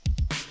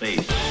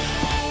space,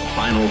 the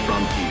final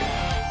frontier.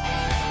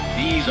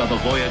 These are the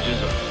voyages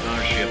of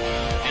Starship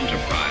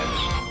Enterprise.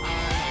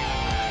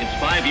 Its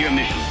 5-year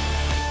mission,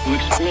 to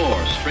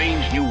explore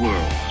strange new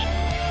worlds,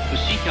 to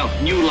seek out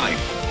new life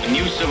and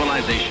new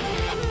civilization,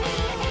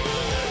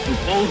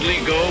 to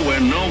boldly go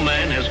where no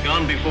man has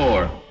gone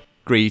before.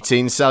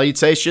 Greetings,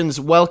 salutations,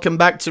 welcome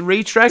back to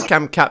Retrek.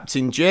 I'm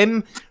Captain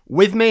Jim.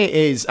 With me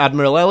is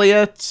Admiral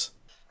Elliot.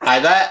 Hi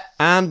there.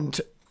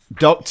 And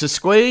Dr.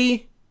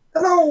 Squee.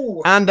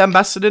 Hello. And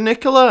Ambassador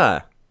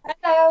Nicola.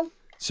 Hello.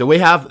 So we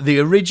have the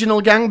original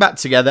gang back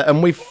together,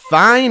 and we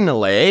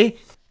finally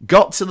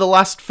got to the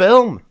last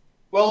film.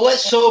 Well,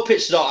 let's hope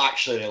it's not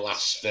actually the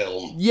last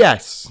film.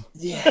 Yes.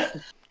 Yeah.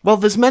 Well,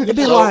 there's meant to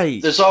be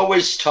There's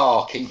always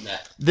talk, isn't there?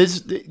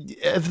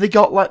 Have they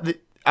got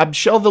I'm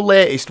sure the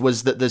latest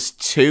was that there's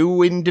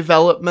 2 in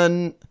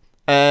development,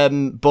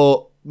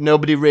 but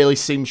nobody really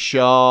seems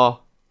sure.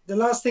 The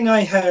last thing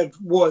I heard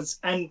was,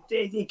 and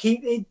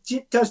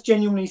it does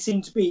genuinely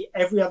seem to be,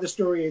 every other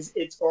story is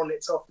it's on,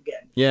 it's off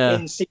again. Yeah.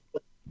 In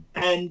sequence.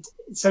 And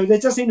so there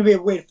does seem to be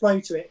a weird flow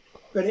to it.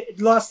 But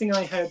the last thing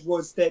I heard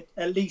was that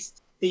at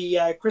least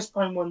the Chris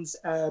Pine one's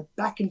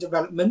back in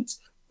development,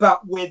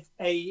 but with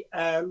a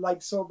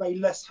sort of a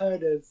less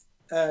heard of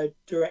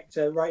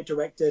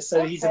director, so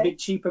okay. He's a bit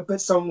cheaper, but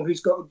someone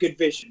who's got a good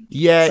vision.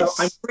 Yeah.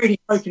 So I'm really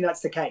hoping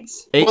that's the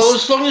case. Well,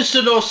 as long as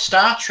there's no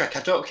Star Trek, I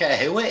don't care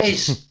who it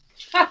is.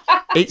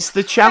 It's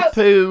the chap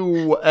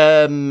who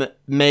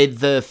made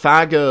the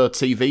Fargo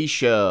TV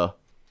show.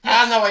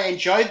 I know, I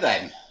enjoyed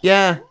them.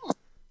 Yeah.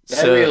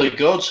 They're really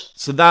good.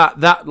 So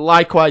that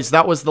likewise,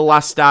 that was the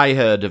last I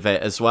heard of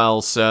it as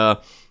well,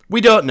 so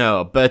we don't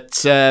know,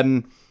 but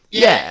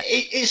yeah.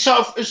 It's sort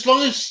of, as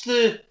long as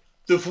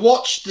they've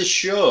watched the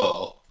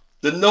show,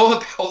 they know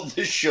about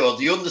the show,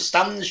 they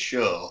understand the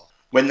show.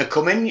 When they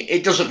come in,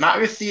 it doesn't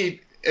matter if they're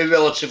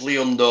relatively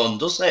unknown,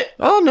 does it?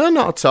 Oh, no,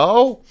 not at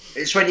all.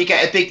 It's when you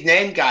get a big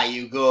name guy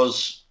who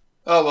goes,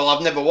 oh, well,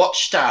 I've never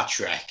watched Star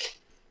Trek.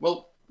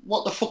 Well,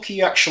 what the fuck are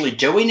you actually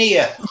doing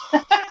here?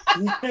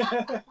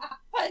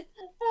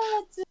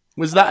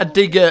 Was that a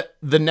dig at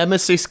the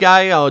Nemesis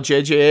guy or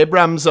J.J.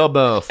 Abrams or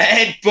both?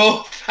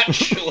 Both,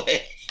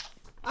 actually.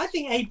 I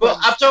think Abrams... But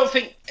I don't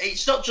think...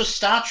 It's not just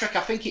Star Trek.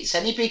 I think it's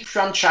any big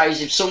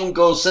franchise. If someone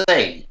goes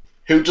in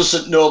who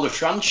doesn't know the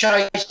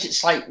franchise,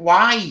 it's like,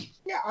 why?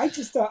 Yeah,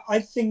 I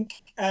think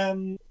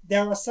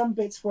there are some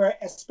bits where,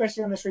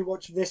 especially on this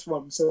rewatch of this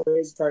one, so it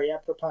is very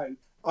apropos,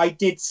 I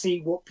did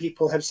see what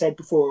people have said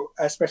before,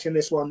 especially on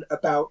this one,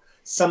 about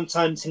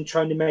sometimes him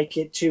trying to make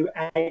it too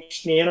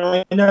actiony. And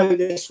I know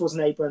this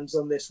wasn't Abrams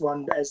on this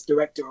one as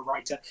director or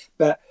writer,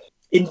 but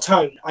in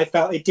tone, I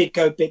felt it did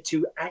go a bit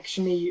too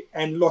actiony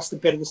and lost a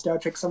bit of the Star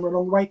Trek somewhere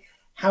along the way.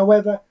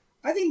 However,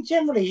 I think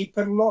generally he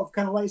put a lot of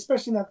kind of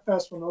especially in that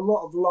first one, a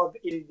lot of love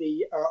in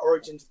the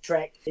origins of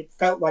Trek. It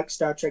felt like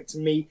Star Trek to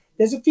me.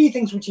 There's a few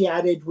things which he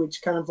added,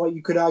 which kind of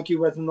you could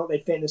argue whether or not they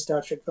fit in a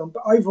Star Trek film,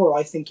 but overall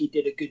I think he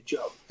did a good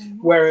job. Mm-hmm.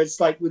 Whereas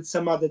with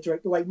some other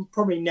director,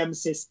 probably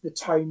Nemesis, the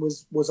tone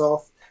was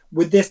off.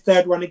 With this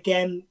third one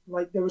again,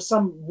 there were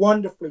some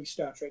wonderfully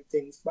Star Trek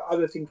things, but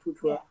other things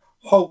which were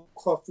whole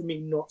cloth for me,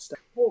 not Star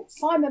Trek. Well,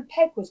 Simon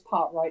Pegg was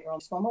part writer on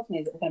this one, wasn't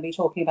he, that we're going to be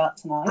talking about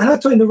tonight? And I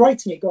thought in the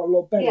writing it got a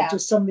lot better. Yeah.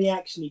 Just some of the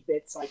actiony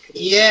bits I could.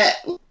 Yeah,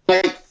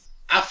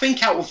 I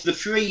think out of the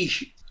 3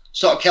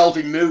 sort of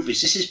Kelvin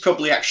movies, this is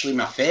probably actually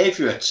my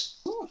favourite.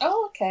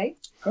 Oh, okay.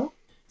 Oh.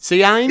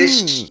 See, I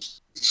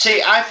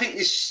think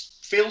this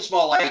feels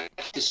more like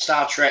a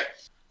Star Trek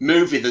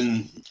movie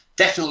than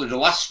definitely the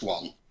last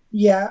one.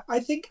 Yeah, I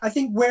think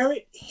where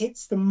it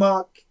hits the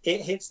mark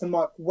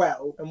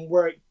well, and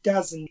where it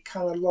doesn't,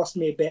 kind of lost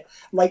me a bit.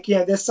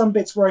 There's some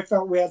bits where I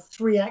felt we had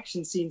 3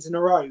 action scenes in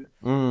a row,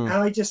 and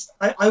I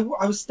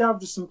was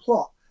starved of some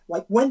plot.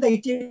 When they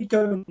did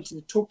go into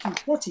the talking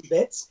plotty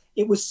bits,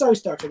 it was so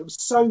Star Trek. It was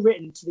so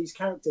written to these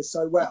characters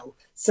so well.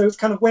 So it's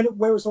kind of where it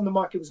was on the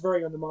mark, it was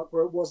very on the mark.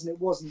 Where it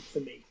wasn't for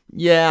me.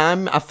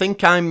 Yeah, I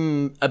think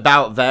I'm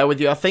about there with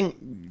you. I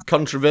think,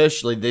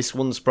 controversially, this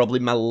one's probably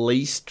my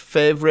least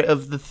favourite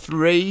of the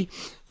 3,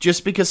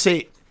 just because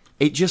it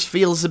just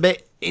feels a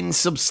bit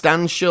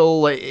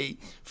insubstantial.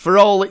 For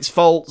all its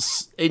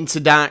faults, Into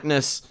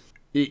Darkness,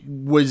 it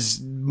was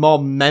more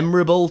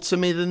memorable to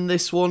me than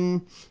this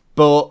one.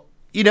 But,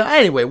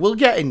 anyway, we'll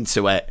get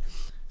into it.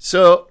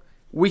 So,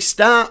 we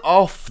start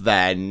off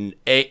then.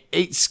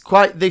 It's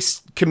quite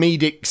this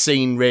comedic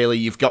scene, really.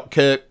 You've got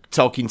Kirk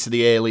talking to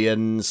the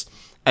aliens,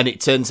 and it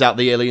turns out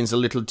the aliens are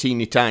little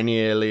teeny tiny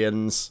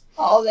aliens.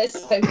 Oh, they're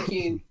so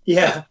cute.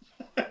 Yeah.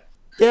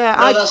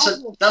 Yeah,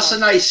 that's a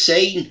nice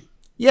scene.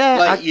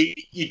 Yeah.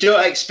 You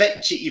don't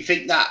expect it, you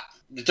think that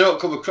they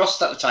don't come across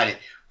that tiny.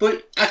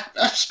 But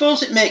I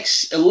suppose it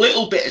makes a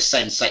little bit of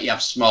sense that you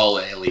have small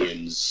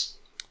aliens.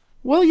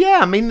 Well, yeah,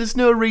 I mean, there's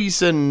no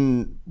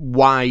reason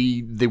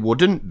why they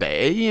wouldn't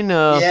be,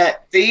 Yeah,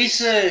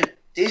 there's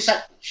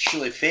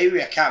actually a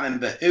theory, I can't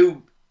remember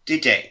who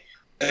did it,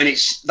 and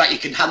it's that you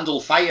can handle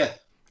fire.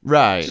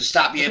 Right.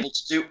 To be able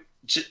to do,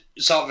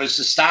 sort of as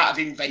the start of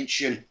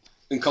invention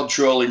and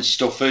controlling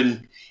stuff,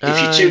 and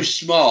if you're too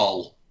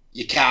small,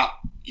 you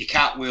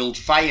can't wield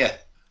fire.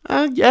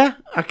 Yeah,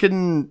 I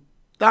can.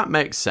 That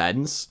makes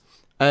sense.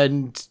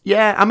 And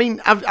yeah, I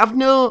mean, I've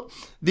no.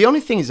 The only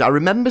thing is, I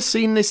remember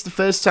seeing this the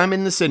first time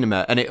in the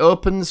cinema, and it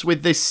opens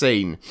with this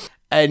scene,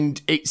 and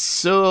it's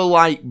so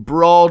like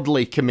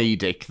broadly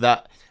comedic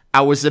that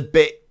I was a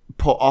bit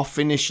put off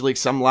initially.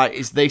 Because I'm like,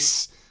 is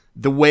this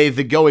the way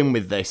they're going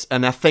with this?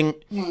 And I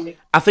think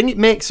it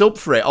makes up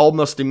for it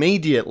almost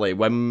immediately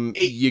when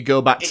you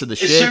go back to the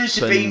ship. As soon as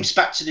it beams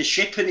back to the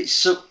ship, and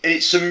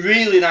it's some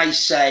really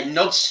nice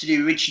nods to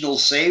the original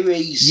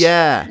series.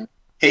 Yeah.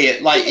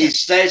 Here, like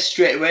it's there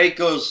straight away. It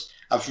goes,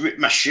 "I've ripped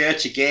my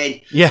shirt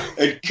again." Yeah.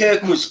 And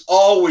Kirk was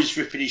always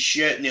ripping his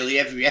shirt nearly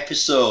every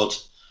episode.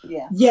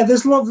 Yeah,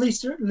 there's a lot of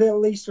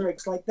little Easter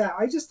eggs like that.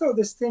 I just thought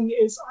this thing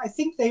is, I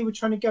think they were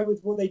trying to go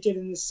with what they did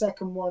in the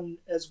second one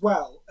as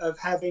well, of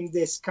having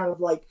this kind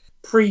of like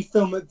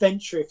pre-film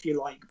adventure, if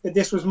you like. But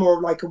this was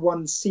more like a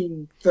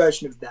one-scene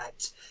version of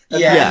that.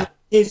 Yeah.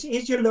 Here's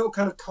your little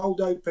kind of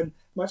cold open,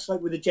 much like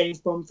with the James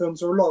Bond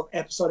films or a lot of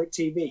episodic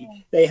TV.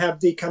 They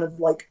have the kind of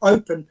like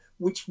open,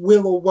 which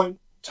will or won't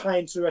tie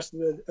into the rest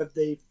of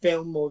the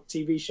film or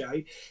TV show.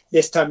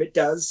 This time it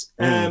does.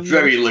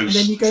 Very loose.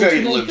 And then you go very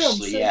to the main loosely, film.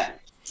 So yeah.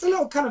 it's a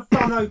little kind of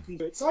fun open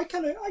to it. So I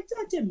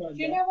didn't mind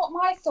Do you that. know what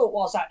my thought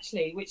was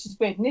actually, which is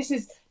weird, and this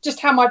is just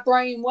how my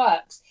brain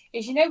works,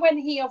 is when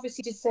he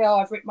obviously did say, "Oh,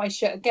 I've ripped my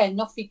shirt again,"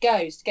 and off he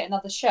goes to get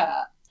another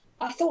shirt.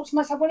 I thought to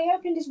myself, when he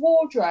opened his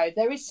wardrobe,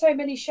 there is so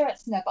many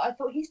shirts in there, but I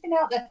thought he's been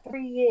out there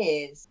 3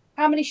 years.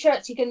 How many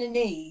shirts are you going to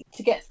need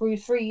to get through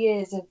 3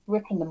 years of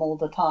ripping them all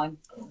the time?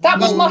 That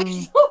was my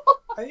thought.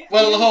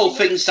 Well, the whole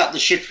thing's that the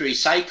ship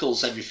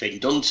recycles everything,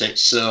 doesn't it?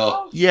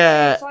 So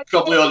Yeah. So I you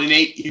probably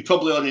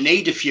only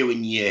need a few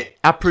in your.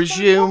 I So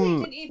presume. you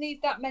didn't even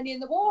need that many in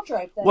the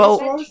wardrobe then. Well-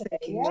 essentially.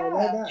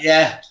 Yeah.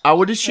 Yeah. I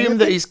would assume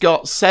that he's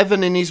got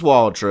 7 in his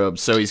wardrobe,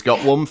 so he's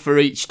got one for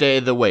each day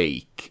of the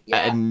week,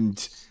 Yeah.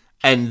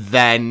 and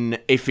then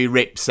if he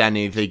rips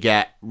any, they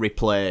get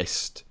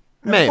replaced.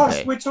 Maybe.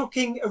 Plus, we're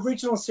talking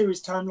original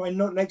series timeline,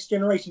 not next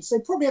generation. So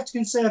they probably have to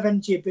conserve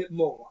energy a bit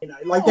more.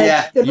 Like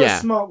they're very Yeah.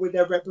 smart with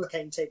their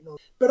replicating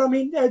technology. But I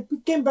mean,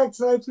 getting back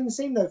to the opening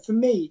scene though, for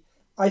me,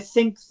 I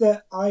think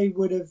that I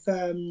would have.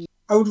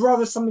 I would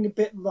rather something a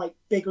bit like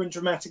bigger and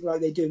dramatic,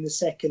 like they do in the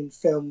second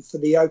film for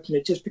the opener,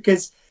 just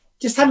because.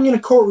 Just having in a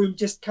courtroom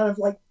just kind of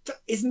like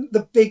isn't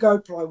the big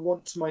opener I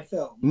want to my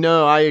film.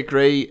 No, I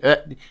agree.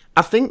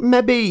 I think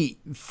maybe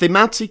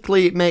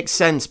thematically it makes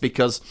sense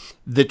because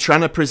they're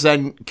trying to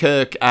present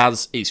Kirk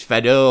as he's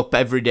fed up,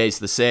 every day's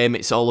the same,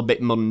 it's all a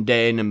bit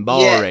mundane and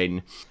boring.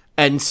 Yeah.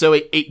 And so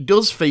it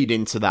does feed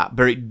into that,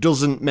 but it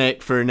doesn't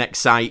make for an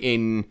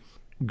exciting,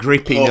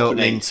 gripping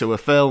opening to a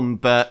film.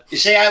 But you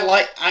see, I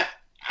like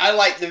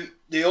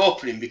the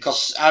opening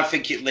because I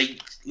think it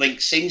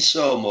links in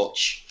so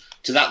much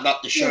to that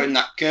they're showing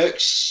that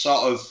Kirk's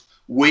sort of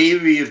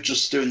weary of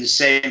just doing the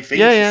same thing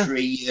for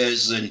 3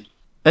 years, and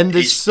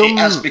there's it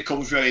has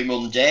become very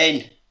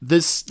mundane.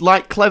 There's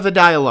like clever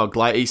dialogue,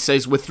 like he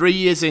says, we're 3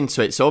 years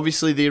into it, so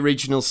obviously the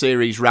original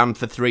series ran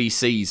for 3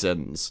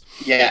 seasons.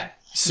 Yeah.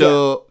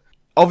 So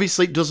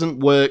obviously it doesn't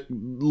work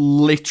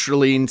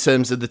literally in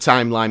terms of the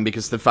timeline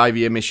because the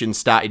 5-year mission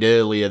started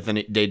earlier than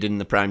it did in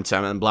the prime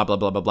time and blah, blah,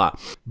 blah, blah, blah.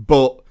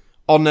 But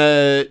on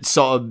a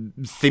sort of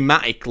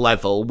thematic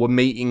level, we're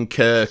meeting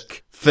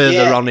Kirk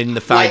further on in the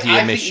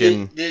 5-year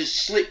mission. They're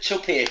slipped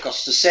up here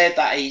because they said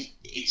that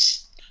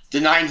it's the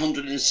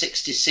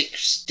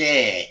 966th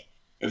day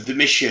of the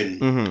mission.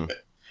 Mm-hmm.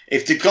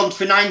 If they'd gone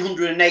for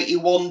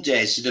 981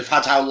 days, they'd have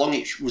had how long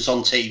it was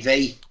on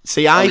TV.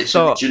 See,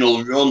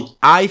 original run.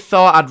 I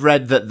thought I'd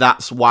read that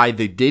that's why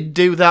they did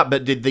do that,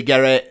 but did they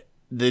get it?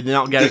 Did they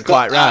not get it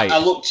quite right? I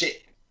looked at.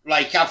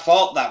 Like, I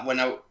thought that when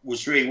I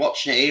was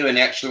rewatching it here and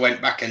I actually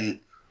went back and,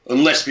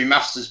 unless my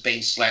maths has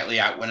been slightly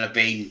out when I've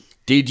been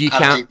Did you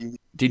count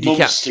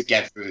to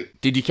get through.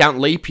 Did you count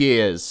leap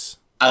years?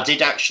 I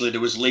did actually. There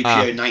was a leap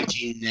year in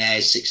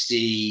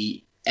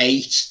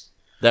 1968.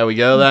 There we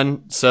go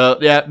then. So,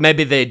 yeah,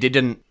 maybe they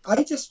didn't.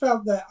 I just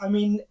felt that, I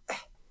mean,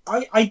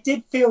 I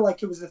did feel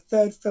like it was the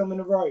third film in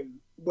a row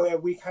where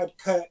we've had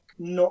Kirk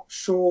not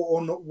sure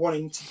or not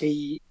wanting to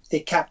be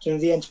the captain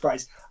of the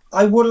Enterprise.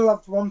 I would have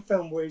loved one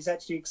film where he's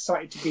actually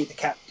excited to be the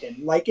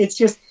captain. Like, it's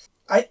just,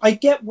 I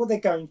get what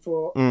they're going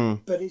for,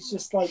 but it's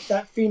just like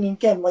that feeling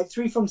again, like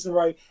 3 films in a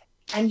row.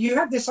 And you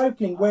have this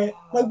opening where,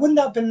 like, wouldn't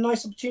that have been a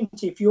nice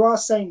opportunity if you are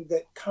saying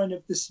that kind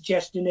of the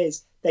suggestion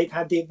is they've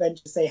had the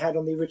adventures they had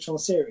on the original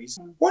series?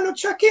 Why not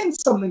chuck in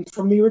something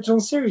from the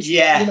original series?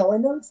 Yeah. I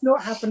know it's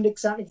not happened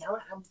exactly how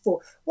it happened before.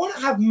 Why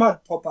not have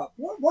Mud pop up?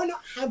 Why not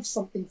have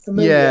something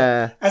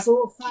familiar as a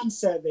little fan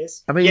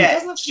service? I mean, it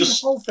doesn't have to be the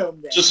whole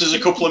film there. Just as a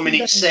couple of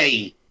minutes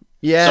scene.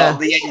 Yeah.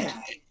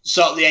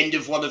 Sort of the end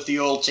of one of the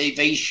old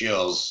TV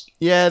shows.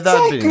 Yeah,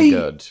 that'd been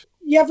good.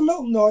 You have a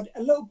little nod, a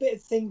little bit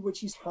of thing which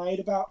he's tired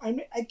about.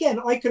 And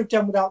again, I could have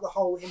done without the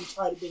whole him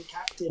tired of being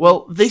captain.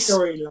 Well,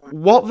 storyline.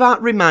 What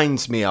that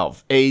reminds me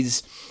of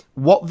is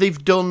what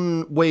they've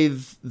done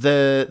with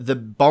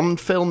the Bond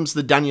films,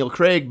 the Daniel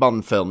Craig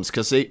Bond films,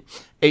 because it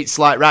it's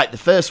like, right, the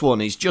first one,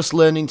 he's just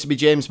learning to be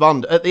James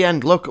Bond. At the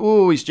end, look,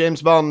 he's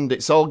James Bond.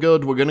 It's all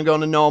good. We're going to go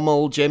on a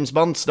normal James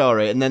Bond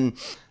story. And then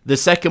the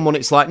second one,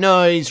 it's like,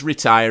 no, he's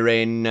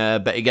retiring,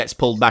 but he gets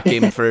pulled back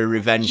in for a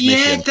revenge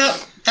mission.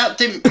 That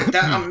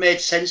hadn't made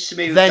sense to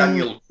me with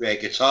Daniel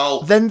Craig at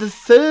all. Then the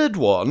third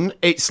one,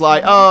 it's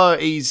like,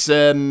 he's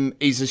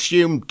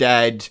assumed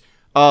dead.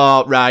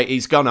 Oh, right,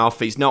 he's gone off.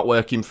 He's not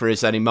working for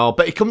us anymore.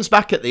 But he comes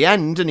back at the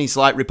end and he's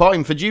like,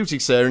 reporting for duty,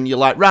 sir. And you're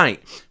like,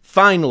 right,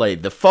 finally,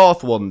 the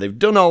fourth one. They've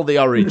done all the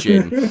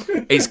origin.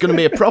 It's going to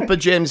be a proper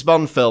James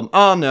Bond film.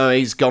 Oh, no,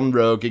 he's gone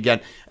rogue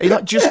again. You're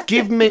like, just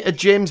give me a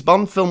James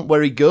Bond film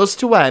where he goes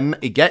to M,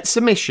 he gets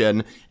a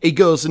mission, he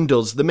goes and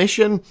does the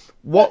mission.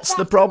 What's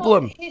the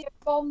problem? Not his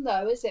Bond,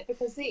 though, is it?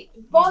 Because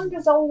Bond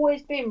has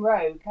always been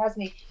rogue,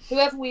 hasn't he?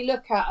 Whoever we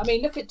look at, I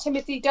mean, look at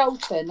Timothy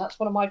Dalton. That's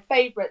one of my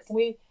favourites. And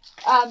we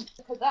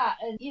look at that,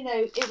 and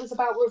it was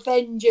about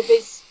revenge of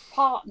his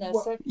partner.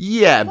 So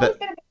yeah, he's but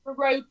been a bit of a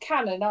rogue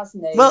cannon,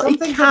 hasn't he? Well,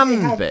 it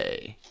can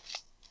be.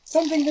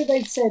 Something that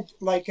they've said,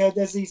 like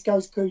there's these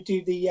guys who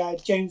do the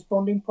James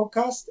Bonding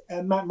podcast,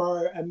 Matt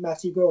Morrow and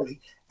Matthew Gawley,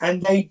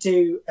 and they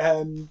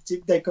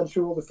they've gone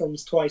through all the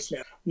films twice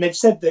now, and they've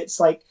said that it's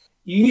like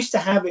you used to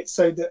have it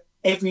so that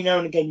every now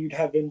and again you'd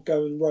have him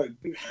going rogue.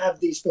 You'd have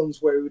these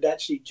films where he would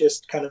actually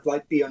just kind of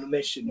like be on a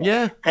mission.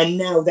 Yeah. And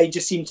now they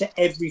just seem to,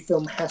 every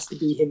film has to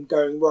be him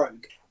going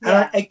rogue.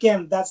 Yeah. And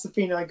again, that's the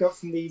feeling I got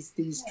from these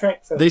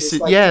Trek films. This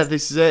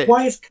is it.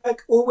 Why is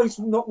Kirk always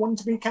not wanting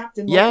to be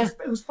captain? Like,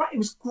 it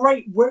was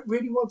great.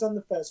 Really well done,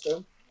 the first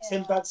film.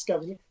 Sinbad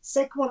discovering it.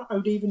 Second one, I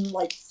would even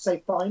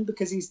say fine,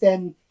 because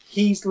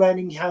he's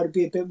learning how to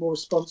be a bit more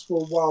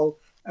responsible while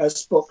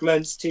Spock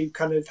learns to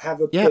kind of have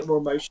a bit more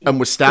emotion. And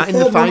we're starting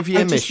the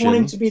 5-year mission. I just want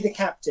him to be the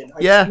captain.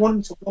 I just want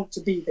him to want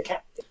to be the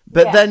captain.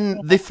 But then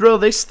they throw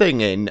this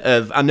thing in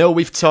of, I know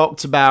we've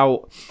talked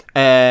about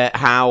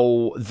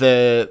how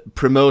the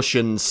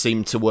promotions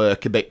seem to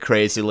work a bit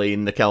crazily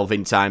in the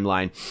Kelvin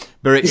timeline.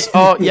 But it's,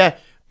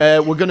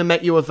 we're going to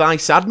make you a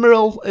vice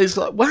admiral. It's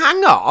like, well,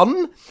 hang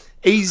on.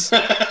 He's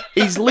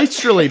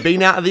literally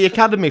been out of the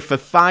academy for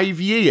 5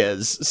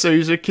 years. So he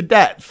was a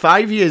cadet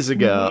 5 years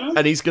ago,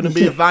 and he's going to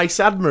be a vice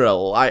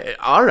admiral.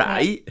 All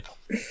right.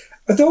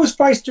 I thought it was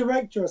vice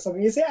director or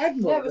something. Is it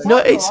admiral? No,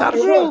 it's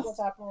admiral.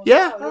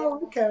 Yeah. Oh,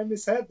 okay. I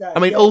misheard that.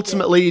 I mean,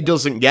 ultimately, he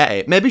doesn't get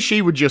it. Maybe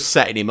she would just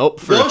setting him up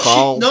for a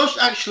fall.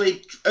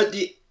 Actually, at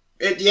the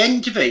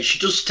end of it, she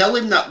does tell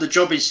him that the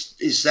job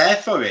is there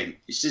for him.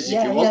 He says if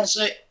he wants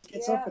it.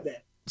 Gets up with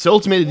it. So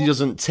ultimately, he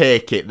doesn't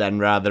take it then,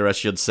 rather, I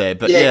should say.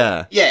 But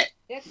yeah,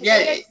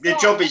 the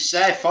job is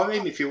there for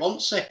him if he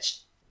wants it.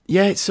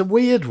 Yeah, it's a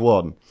weird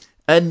one.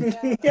 And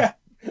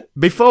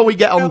before we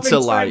get on to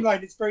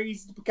it's very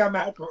easy to become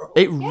admiral.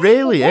 It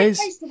really is.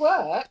 Place to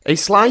work.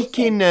 It's like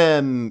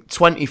in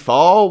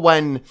 24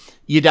 when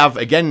you'd have,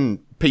 again,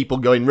 people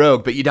going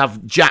rogue, but you'd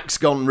have Jack's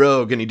gone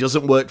rogue and he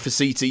doesn't work for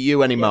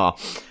CTU anymore.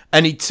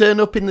 And he'd turn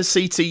up in the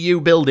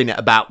CTU building at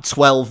about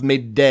 12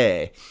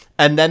 midday.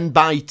 And then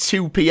by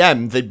 2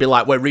 p.m, they'd be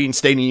like, we're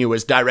reinstating you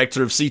as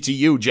director of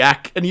CTU,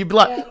 Jack. And you'd be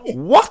like,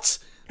 what?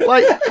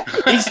 Like,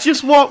 he's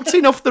just walked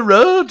in off the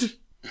road.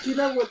 Do you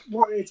know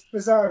what it's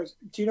bizarre?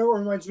 Do you know what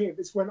reminds me of?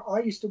 It's when I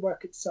used to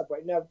work at Subway.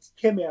 Now,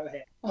 hear me out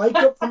here. I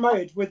got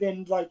promoted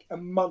within like a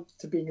month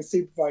to being a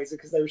supervisor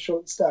because they were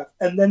short staffed.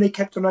 And then they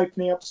kept on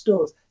opening up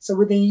stores. So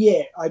within a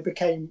year, I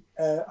became,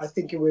 I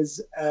think it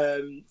was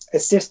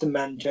assistant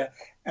manager.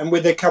 And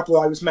with a couple,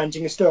 I was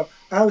managing a store.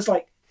 I was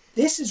like,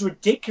 this is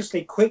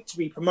ridiculously quick to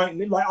be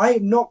promoting. Like, I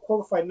am not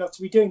qualified enough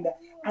to be doing that.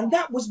 And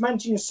that was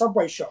managing a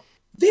Subway shop.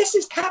 This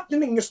is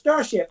captaining a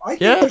starship. I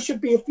think there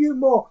should be a few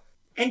more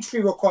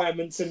entry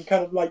requirements and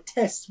kind of like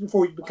tests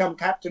before you become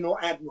captain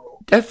or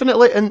admiral.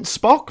 Definitely. And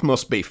Spock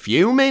must be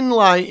fuming,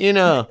 like,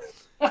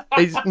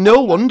 it's no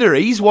wonder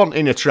he's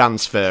wanting a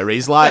transfer.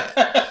 He's like,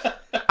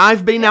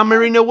 I've been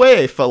hammering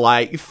away for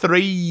like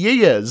 3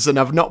 years and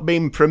I've not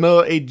been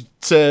promoted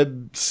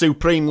to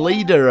supreme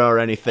leader or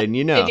anything,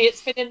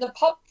 Idiot's been in the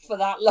pub for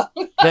that long.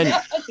 Then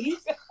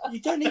you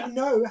don't even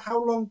know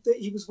how long that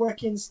he was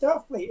working in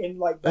Starfleet in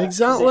like that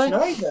exactly position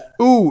either.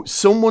 Ooh,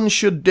 someone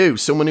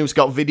who's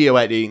got video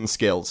editing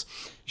skills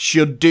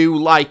should do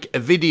like a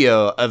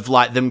video of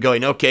like them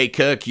going, okay,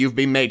 Kirk, you've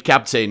been made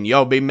captain,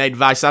 you've been made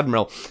vice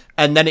admiral,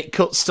 and then it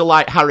cuts to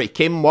like Harry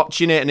Kim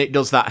watching it and it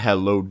does that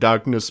hello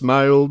darkness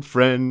my old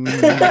friend.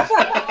 And do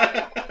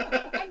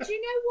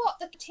you know what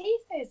the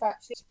teeth is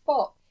actually,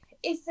 Spock?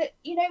 Is that,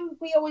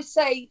 we always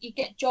say you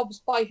get jobs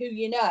by who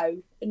you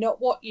know and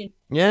not what you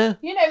know.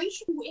 Yeah.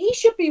 He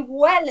should be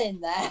well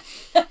in there.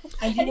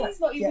 And he's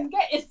not even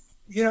getting...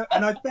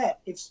 And I bet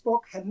if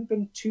Spock hadn't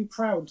been too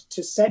proud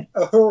to set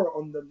Uhura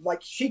on them,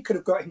 like she could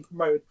have got him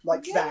promoted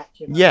like that.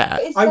 Yeah.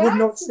 I would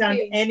not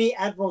stand any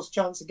admiral's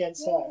chance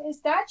against her. His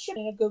dad should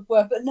have a good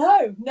word, but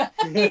no,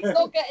 he's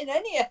not getting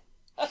any of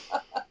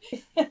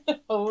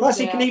Plus,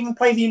 he can even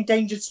play the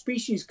endangered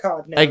species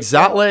card now.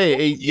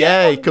 Exactly.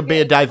 He could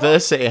be a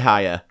diversity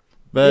hire.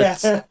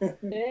 But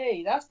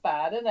hey, that's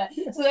bad, isn't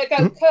it? So they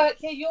go, Kirk,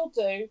 here, you'll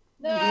do.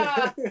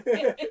 Nah.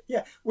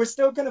 We're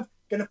still going to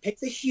Gonna pick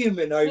the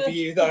human over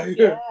you, though.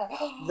 Yeah.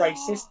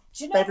 Racist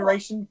Do you know what?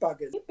 Federation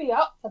buggers. You'd be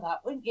up for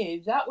that, wouldn't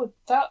you? You'd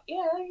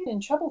be in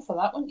trouble for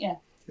that, wouldn't you?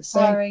 Just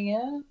saying. Hiring,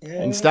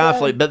 yeah. in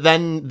Starfleet, but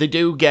then they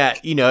do get,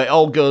 it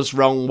all goes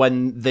wrong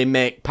when they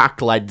make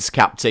Packled's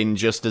captain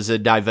just as a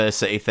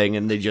diversity thing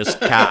and they just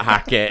can't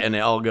hack it and it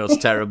all goes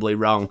terribly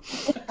wrong.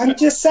 I'm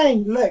just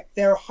saying, look,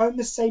 they're a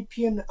Homo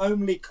sapien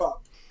only club,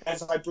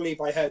 as I believe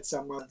I heard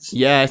someone.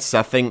 Yes,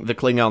 I think the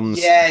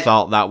Klingons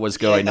thought that was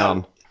going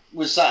on.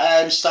 Was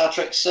that Star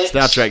Trek 6?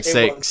 Star Trek It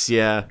 6, was.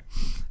 yeah.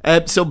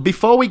 So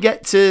before we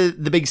get to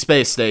the big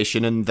space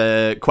station and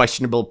the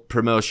questionable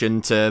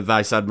promotion to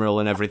Vice Admiral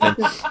and everything,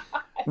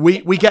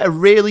 we get a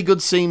really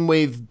good scene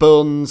with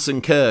Bones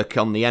and Kirk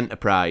on the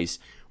Enterprise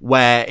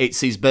where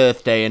it's his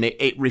birthday, and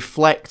it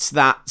reflects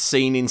that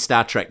scene in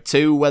Star Trek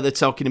 2 where they're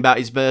talking about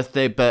his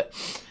birthday, but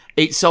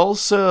it's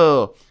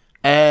also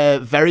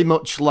very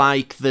much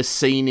like the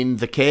scene in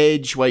The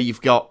Cage where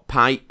you've got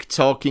Pike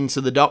talking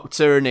to the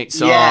Doctor and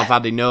it's, I've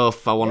had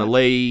enough, I want to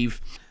leave.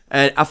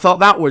 I thought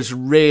that was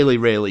really,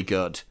 really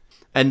good.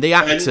 And the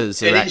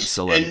actors are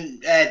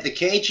excellent. And The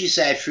Cage is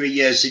there 3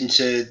 years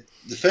into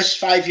the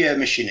first 5-year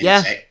mission, isn't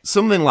Yeah, it?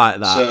 something like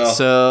that.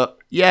 So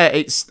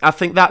yeah, I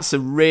think that's a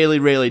really,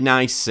 really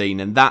nice scene.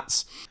 And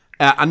that's...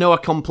 I know I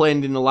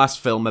complained in the last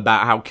film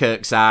about how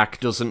Kirk's arc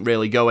doesn't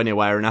really go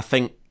anywhere, and I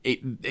think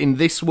in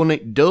this one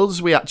it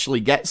does. We actually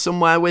get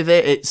somewhere with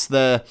it. It's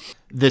the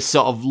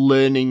sort of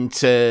learning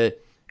to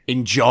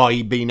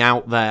enjoy being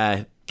out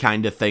there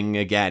kind of thing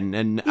again.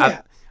 And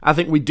Yeah. I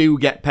think we do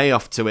get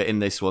payoff to it in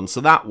this one,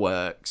 so that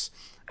works.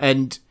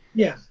 And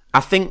Yeah.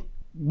 I think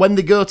when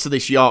they go to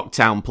this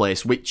Yorktown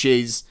place, which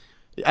is...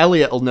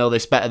 Elliot will know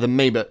this better than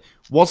me, but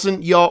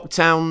wasn't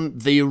Yorktown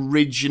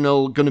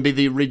going to be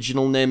the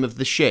original name of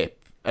the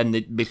ship,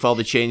 and before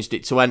they changed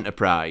it to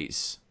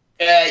Enterprise?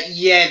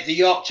 Yeah, the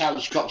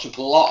Yorktown's cropped up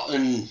a lot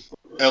in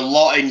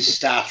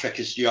Star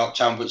Trek as the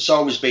Yorktown, but it's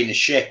always been a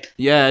ship.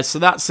 Yeah, so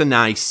that's a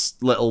nice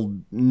little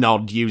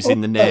nod using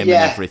the name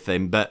yeah. and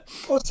everything, but...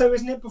 Also,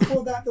 isn't it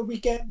before that we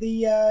get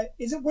the...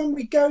 is it when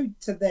we go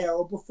to there,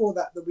 or before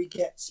that we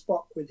get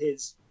Spock with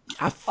his...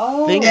 I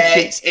think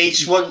It's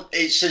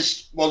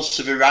as once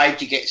they've arrived,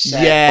 he gets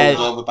pulled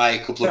over by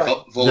a couple of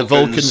Vulcans. The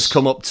Vulcans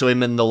come up to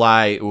him and they're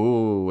like,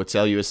 "Ooh, I'll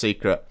tell you a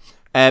secret."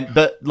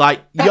 But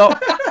like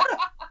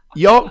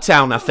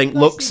Yorktown, I think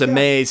looks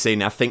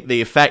amazing. I think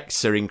the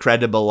effects are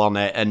incredible on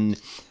it, and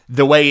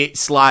the way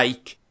it's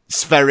like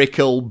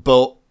spherical,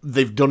 but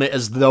they've done it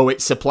as though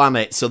it's a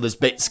planet. So there's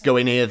bits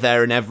going here,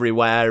 there, and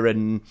everywhere,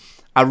 and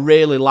I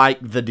really like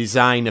the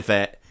design of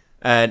it.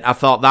 And I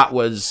thought that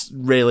was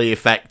really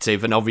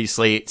effective, and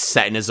obviously it's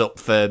setting us up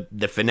for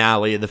the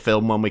finale of the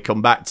film when we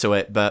come back to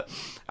it. But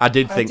I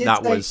did think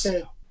that was...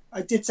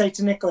 I did say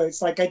to Nicola,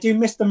 it's like, I do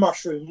miss the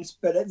mushrooms,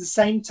 but at the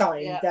same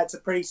time, that's a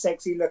pretty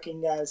sexy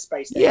looking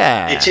space station.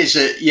 Yeah. It is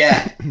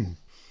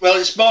well,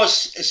 it's more a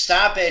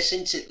starbase,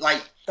 isn't it?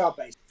 Like,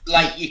 Starbase.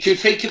 Like, you can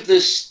think of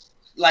this,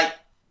 like,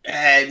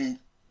 the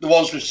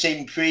ones we've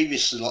seen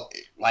previously,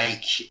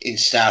 like in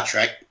Star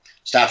Trek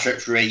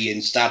 3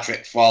 and Star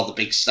Trek 4, the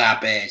big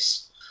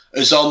starbase,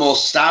 as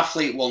almost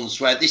Starfleet ones,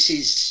 where this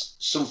is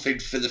something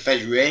for the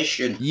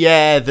Federation.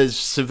 Yeah, there's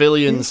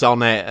civilians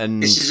on it,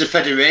 and this is a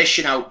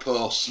Federation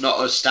outpost, not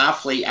a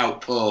Starfleet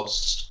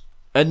outpost.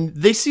 And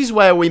this is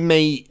where we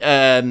meet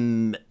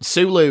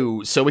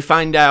Sulu. So we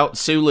find out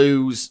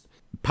Sulu's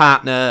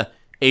partner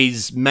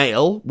is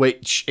male,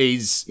 which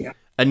is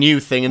a new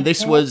thing. And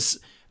this was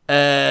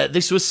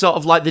sort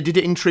of like they did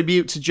it in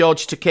tribute to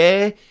George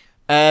Takei.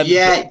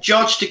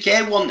 George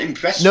Takei wasn't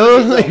impressed with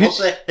it, though,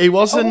 was he? He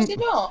wasn't. Oh, was he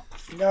not?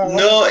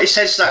 No, it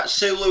says that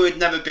Sulu had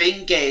never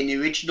been gay in the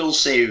original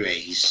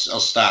series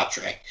of Star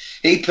Trek.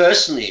 He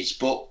personally is,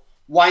 but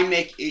why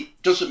make it?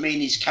 Doesn't mean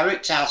his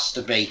character has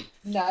to be.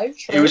 No,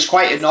 true. He was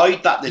quite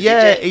annoyed that they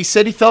did it. He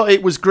said he thought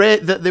it was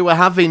great that they were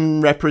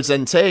having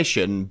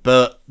representation,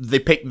 but they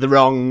picked the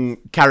wrong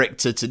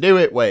character to do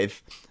it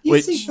with. You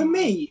see, for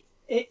me,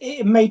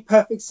 it made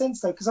perfect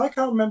sense, though, because I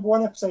can't remember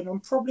one episode, and I'm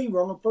probably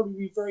wrong, I'll probably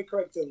be very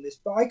correct on this,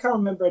 but I can't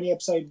remember any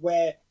episode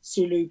where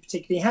Sulu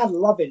particularly had a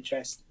love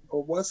interest.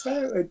 Or was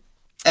there?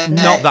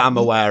 Not that I'm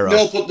aware of.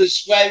 No, but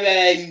there's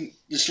the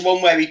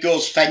one where he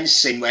goes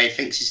fencing, where he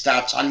thinks he's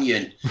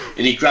D'Artagnan,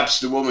 and he grabs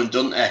the woman,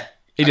 doesn't he?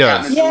 He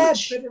does. Yeah,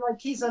 but like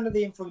he's under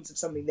the influence of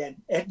something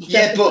then. But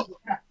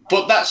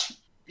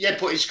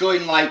it's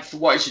going like for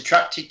what he's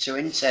attracted to,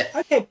 isn't it?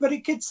 Okay, but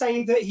it could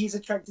say that he's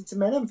attracted to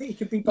men, and he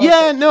could be.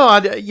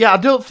 I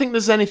don't think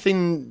there's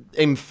anything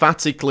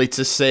emphatically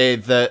to say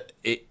that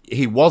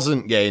he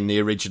wasn't gay in the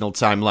original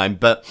timeline.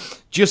 But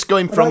just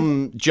going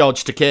from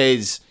George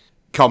Takei's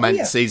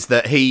comments is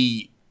that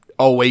he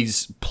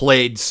always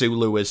played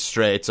Sulu as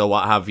straight or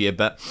what have you.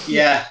 But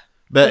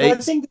But I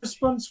think the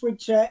response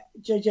which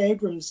J.J.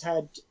 Abrams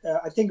had,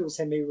 I think it was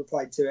him who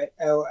replied to it,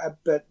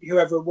 but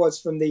whoever it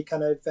was from the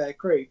kind of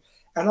crew.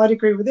 And I'd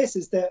agree with this,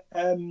 is that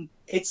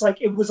it's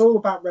like it was all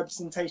about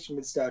representation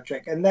with Star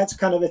Trek. And that's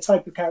kind of the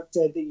type of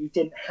character that you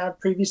didn't have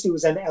previously,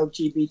 was an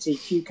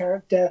LGBTQ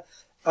character.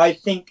 I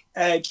think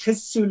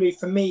because Sulu,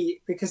 for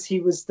me, because he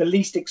was the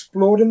least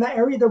explored in that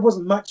area, there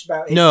wasn't much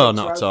about his No,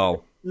 not at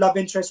all. love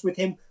interest with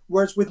him.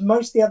 Whereas with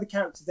most of the other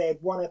characters, they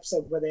had one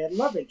episode where they had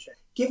love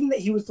interest. Given that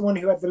he was the one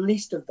who had the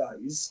least of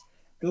those,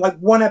 and like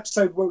one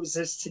episode where it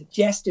was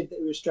suggested that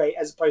he was straight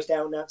as opposed to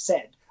out and out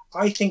said,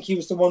 I think he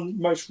was the one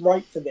most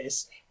right for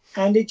this.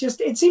 And it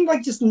seemed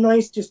like just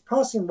nice, just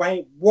passing away.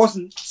 It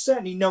wasn't,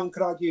 certainly no one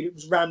could argue it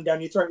was rammed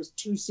down your throat. It was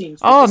 2 scenes.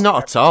 Oh,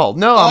 not at all.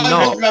 No, I'm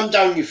not. Rammed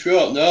down your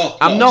throat, no.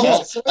 I'm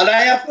not. And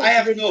I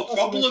have no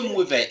problem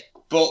with it,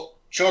 but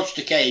George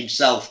Takei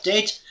himself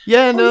did.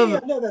 Yeah, no.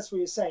 Yeah, no, that's what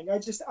you're saying.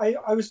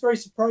 I was very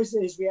surprised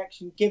at his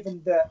reaction,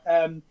 given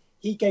that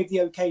he gave the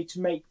okay to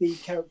make the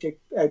character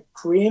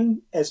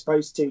Korean as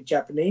opposed to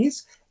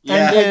Japanese.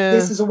 Yeah. And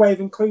this is a way of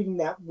including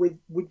that with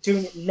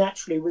doing it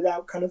naturally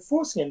without kind of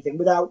forcing anything,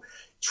 without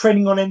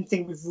treading on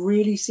anything we've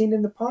really seen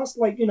in the past.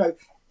 Like, you know,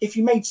 if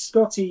you made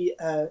Scotty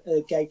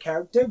a gay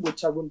character,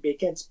 which I wouldn't be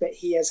against, but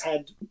he has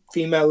had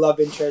female love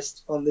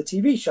interest on the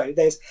TV show,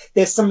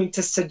 there's something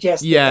to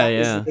suggest that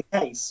isn't the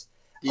case.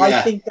 Yeah.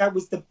 I think that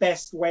was the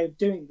best way of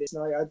doing this,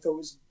 and I thought it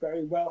was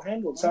very well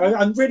handled. So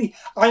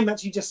I'm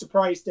actually just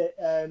surprised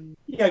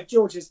that,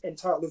 George is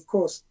entitled, of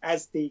course,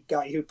 as the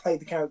guy who played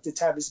the character,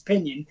 to have his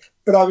opinion,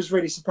 but I was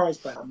really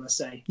surprised by that, I must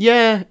say.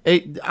 Yeah,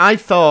 I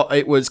thought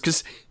it was,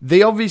 because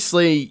they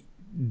obviously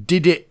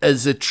did it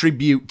as a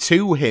tribute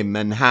to him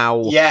and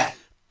how,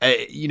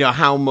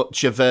 how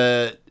much of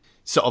a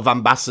sort of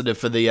ambassador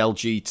for the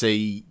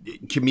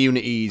LGBT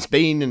community he's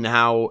been, and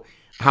how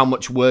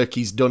much work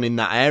he's done in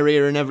that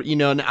area and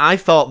and I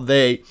thought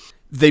they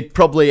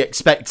probably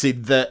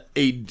expected that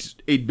he'd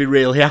be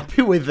really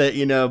happy with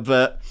it,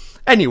 but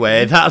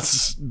anyway,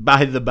 that's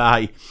by the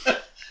by.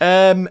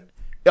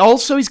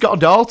 Also, he's got a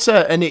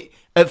daughter, and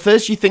at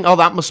first you think, oh,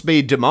 that must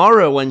be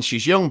Damara when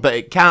she's young, but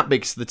it can't be,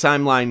 because the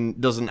timeline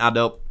doesn't add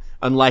up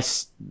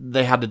unless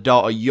they had a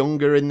daughter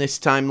younger in this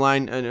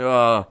timeline,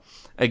 and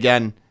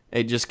again,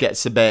 it just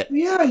gets a bit...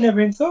 Yeah, I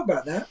never even thought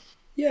about that.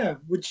 Yeah,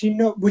 would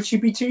she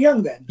be too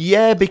young then?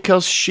 Yeah,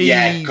 because she's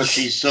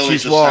still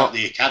just out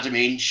the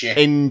academy, isn't she?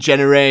 In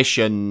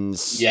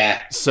Generations.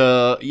 Yeah.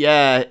 So,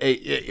 yeah,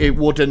 it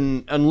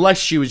wouldn't, unless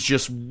she was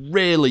just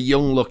really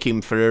young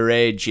looking for her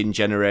age in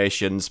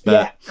Generations. But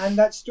yeah, and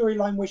that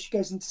storyline where she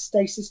goes into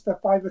stasis for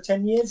 5 or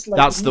 10 years. Like,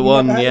 that's the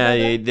one,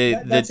 yeah.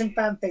 That's in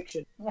fan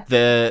fiction.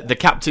 The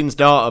Captain's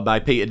Daughter by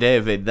Peter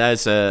David,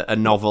 there's a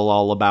novel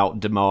all about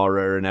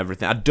Damara and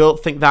everything. I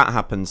don't think that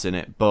happens in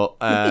it, but...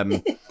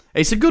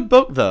 It's a good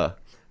book, though.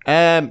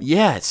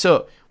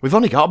 So we've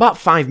only got about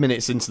 5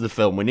 minutes into the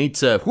film. We need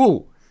to...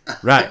 Whoa!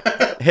 Right,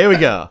 here we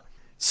go.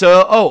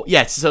 So,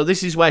 so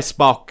this is where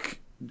Spock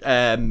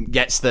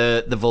gets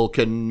the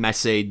Vulcan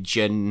message,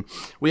 and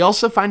we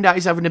also find out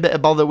he's having a bit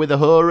of bother with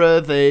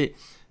Uhura.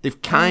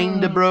 They've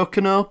kind of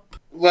broken up.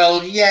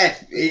 Well, yeah,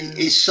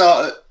 it's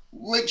sort of...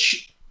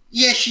 Which,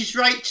 yeah, she's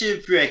right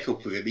to break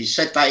up with him. He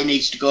said that he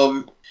needs to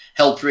go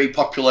help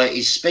repopulate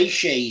his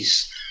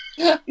species.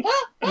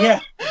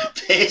 Yeah,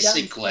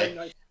 basically.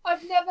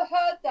 I've never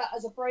heard that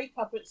as a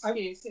breakup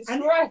excuse. It's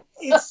great.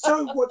 It's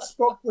so what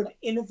Spock would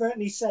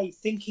inadvertently say,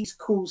 think he's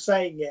cool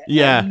saying it,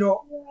 and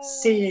not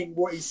seeing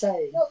what he's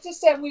saying. Not just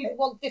saying we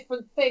want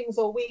different things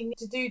or we need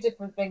to do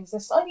different things.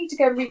 I need to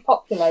go and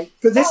repopulate.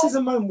 But this is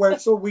a moment where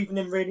it's all woven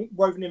in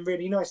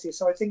really nicely.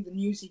 So I think the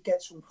news he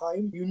gets from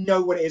home, you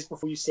know what it is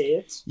before you see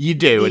it. You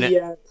do,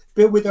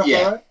 but with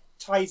Uhura,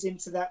 ties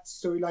into that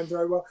storyline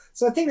very well.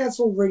 So I think that's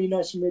all really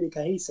nice and really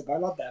cohesive. I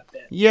love that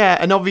bit. Yeah,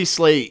 and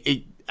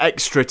obviously,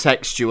 extra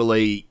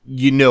textually,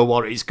 you know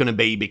what it's going to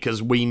be,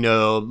 because we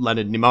know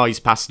Leonard Nimoy's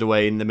passed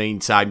away in the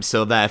meantime,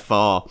 so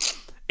therefore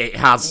it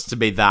has to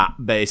be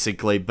that,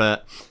 basically.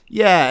 But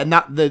yeah, and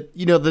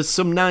there's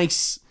some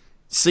nice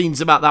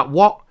scenes about that.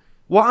 What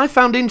I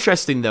found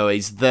interesting, though,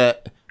 is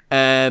that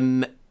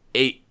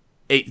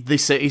he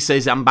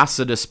says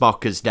Ambassador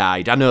Spock has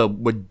died. I know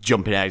we're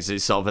jumping ahead,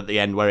 it's sort of at the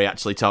end where he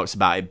actually talks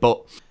about it,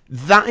 but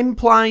that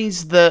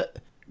implies that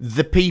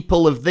the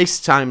people of this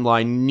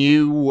timeline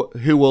knew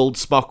who old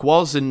Spock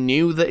was and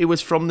knew that he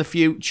was from the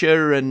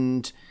future,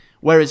 and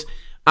whereas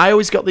I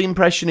always got the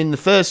impression in the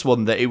first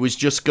one that he was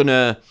just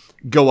gonna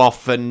go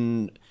off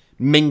and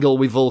mingle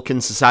with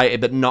Vulcan society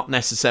but not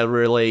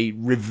necessarily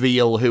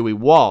reveal who he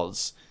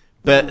was.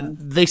 But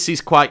this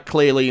is quite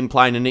clearly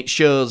implying, and it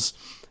shows...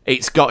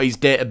 It's got his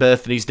date of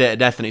birth and his date of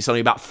death, and it's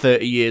only about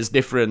 30 years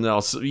different,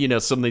 or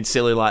something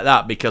silly like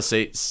that, because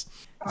it's...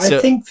 I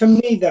think for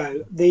me,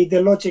 though, the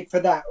logic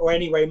for that, or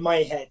anyway, in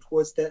my head,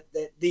 was that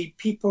the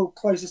people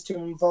closest to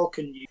him,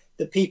 Vulcan, knew.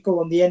 The people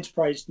on the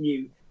Enterprise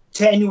knew.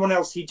 To anyone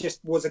else, he just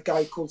was a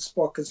guy called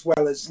Spock, as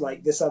well as,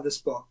 like, this other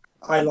Spock.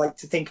 I like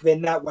to think of it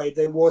in that way.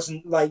 There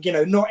wasn't, like,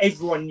 not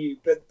everyone knew,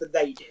 but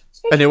they did.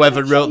 And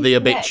whoever wrote the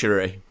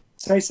obituary.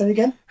 Say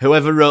again?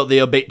 Whoever wrote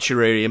the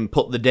obituary and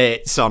put the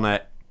dates on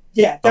it.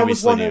 Yeah, that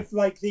was one of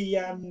like the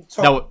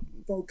top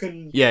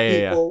Vulcan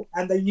people,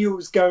 and they knew it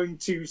was going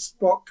to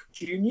Spock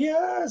Junior,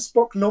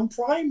 Spock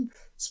Non-Prime,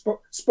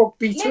 Spock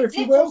Beta, if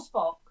you will.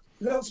 Spock.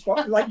 Little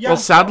Spock, like young Well,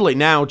 sadly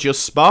now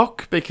just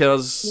Spock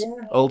because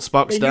Yeah. old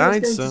Spock's They knew it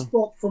died. was going So to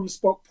Spock from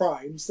Spock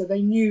Prime, so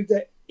they knew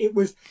that it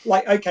was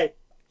like, okay,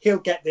 he'll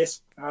get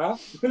this.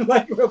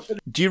 Like,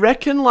 do you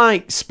reckon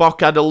like Spock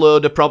had a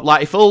load of problems?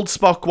 Like if old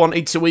Spock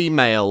wanted to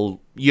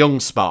email young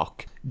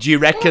Spock, do you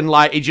reckon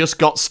like he just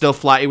got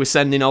stuff like he was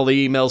sending all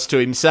the emails to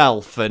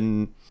himself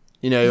and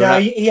no,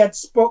 he had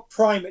Spock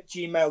Prime at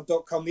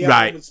gmail.com. The other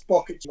Right. one was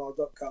Spock at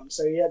gmail.com,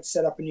 so he had to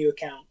set up a new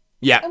account.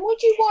 yeah. And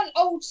would you want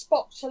old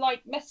Spock to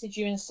like message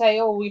you and say,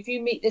 "Oh, if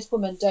you meet this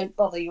woman, don't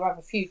bother. You have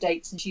a few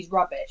dates and she's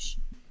rubbish."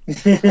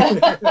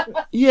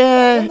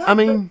 Yeah, No, I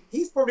mean, but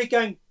he's probably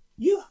going,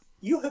 you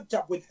hooked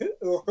up with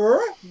her?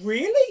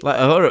 Really?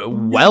 like,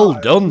 well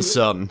No. done,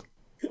 son.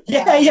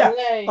 Yeah.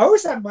 Really? I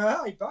always had my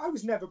eye, but I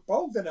was never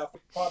bold enough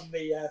upon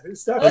the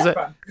Star Was Trek it?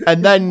 fan.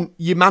 And then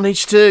you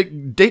managed to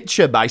ditch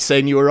her by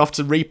saying you were off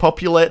to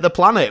repopulate the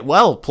planet.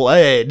 Well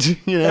played.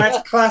 You know,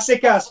 That's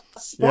classic us.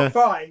 Yeah. Spot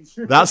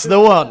 5. that's the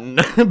one.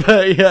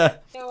 But yeah,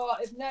 You know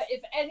what?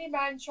 If any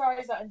man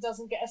tries that and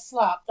doesn't get a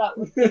slap, that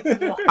would be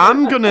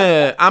I'm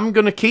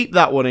gonna keep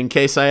that one in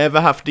case I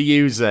ever have to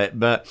use it.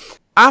 But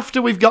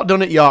after we've got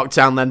done at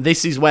Yorktown, then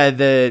this is where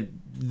the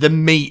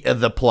meat of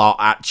the plot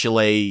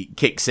actually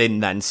kicks in.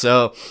 Then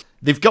so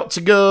they've got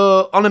to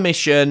go on a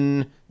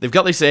mission. They've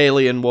got this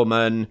alien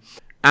woman,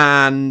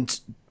 and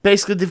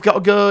basically they've got to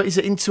go. Is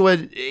it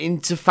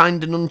into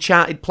find an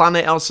uncharted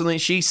planet or something?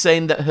 She's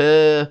saying that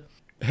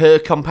her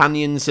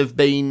companions have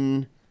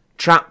been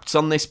trapped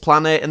on this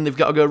planet, and they've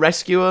got to go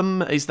rescue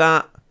them. Is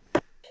that?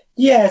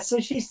 Yeah, so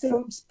she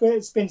still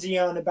spins a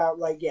yarn about,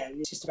 like,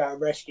 it's just about a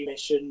rescue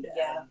mission,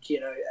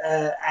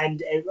 Yeah.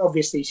 and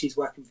obviously she's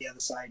working for the other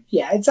side.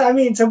 Yeah, it's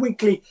a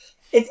weekly,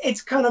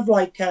 it's kind of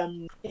like,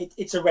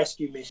 it's a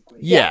rescue mission.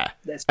 Yeah.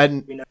 That's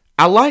And we know.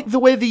 I like the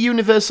way the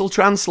universal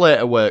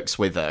translator works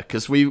with her,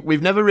 because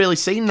we've never really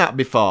seen that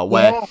before,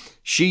 where Yeah.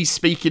 she's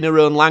speaking her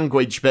own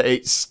language, but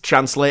it's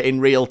translating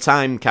real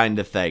time kind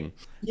of thing.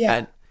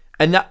 Yeah.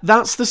 And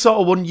that's the sort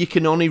of one you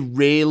can only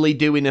really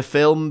do in a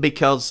film,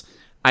 because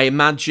I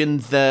imagine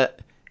that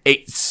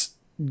it's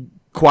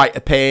quite a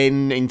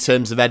pain in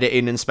terms of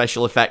editing and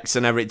special effects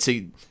and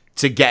everything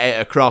to get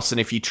it across. And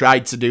if you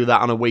tried to do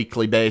that on a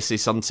weekly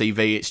basis on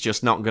TV, it's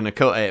just not going to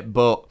cut it.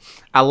 But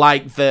I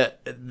like that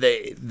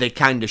they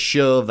kind of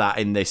show that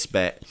in this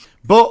bit.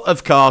 But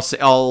of course,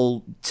 it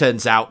all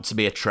turns out to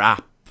be a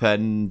trap,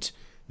 and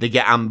they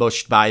get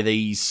ambushed by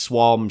these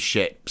swarm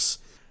ships.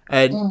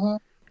 And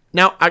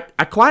now, I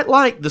quite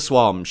like the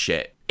swarm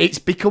ship. It's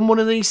become one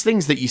of these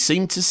things that you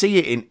seem to see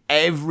it in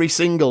every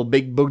single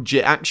big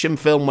budget action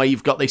film where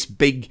you've got this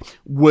big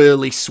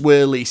whirly,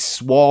 swirly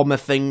swarm of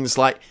things.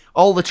 Like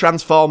all the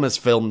Transformers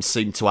films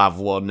seem to have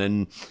one,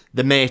 and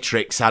The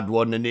Matrix had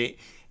one, and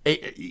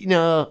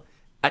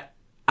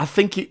I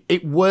think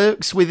it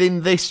works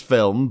within this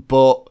film,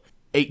 but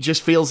it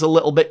just feels a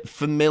little bit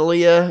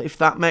familiar, if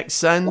that makes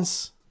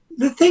sense.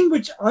 The thing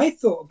which I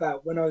thought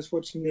about when I was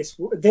watching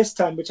this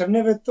time, which I've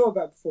never thought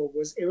about before,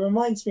 was it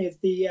reminds me of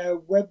the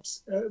web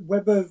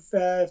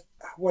of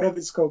whatever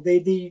it's called,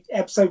 the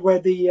episode where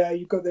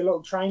you've got the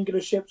little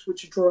triangular ships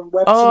which are drawing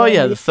webs. Oh around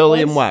yeah, the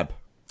Thullium ice. Web.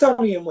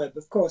 Thullium Web,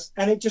 of course,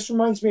 and it just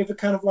reminds me of a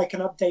kind of like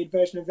an updated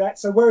version of that.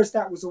 So whereas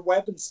that was a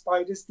web and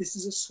spiders, this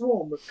is a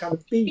swarm of kind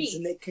of bees,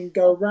 and it can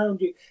go around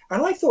you.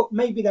 And I thought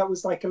maybe that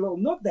was like a little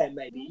nod there.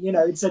 Maybe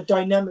it's a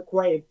dynamic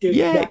way of doing.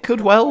 Yeah, that it could kind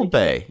of well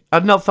idea. be.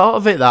 I'd not thought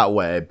of it that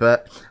way,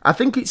 but I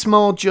think it's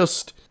more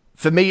just,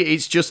 for me,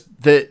 it's just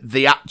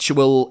the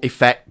actual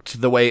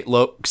effect, the way it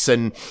looks,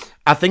 and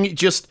I think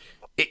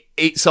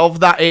it's of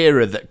that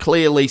era that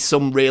clearly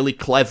some really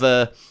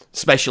clever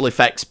special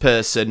effects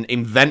person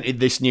invented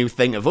this new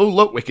thing of, oh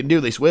look, we can do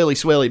this whirly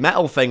swirly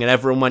metal thing, and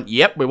everyone went,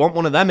 yep, we want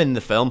one of them in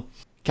the film.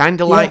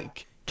 Kind of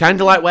like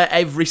where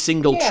every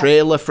single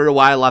trailer for a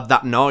while had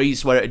that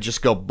noise where it'd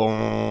just go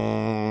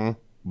boom,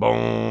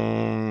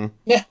 boom,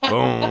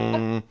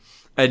 boom,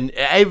 and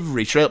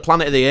every trailer,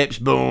 Planet of the Apes,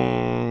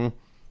 boom.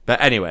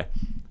 But anyway,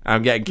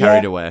 I'm getting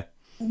carried away.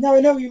 No,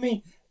 I know what you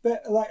mean,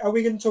 but like, are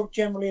we going to talk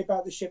generally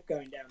about the ship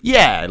going down?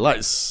 Yeah,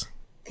 let's.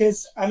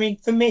 Because, I mean,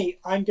 for me,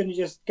 I'm going to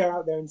just go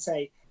out there and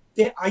say,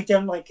 I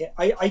don't like it.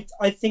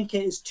 I think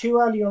it is too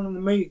early on in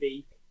the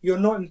movie. You're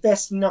not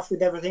invested enough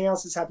with everything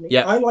else that's happening.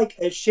 Yeah. I like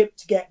a ship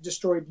to get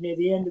destroyed near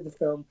the end of the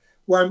film,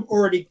 where I'm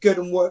already good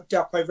and worked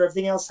up over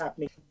everything else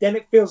happening. Then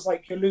it feels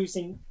like you're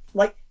losing.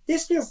 Like,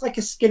 this feels like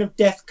a skin of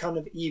death kind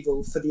of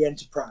evil for the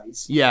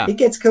Enterprise. Yeah. It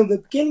gets killed at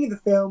the beginning of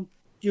the film.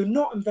 You're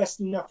not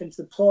investing enough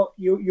into the plot.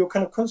 You're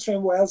kind of concentrating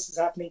on what else is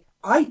happening.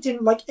 I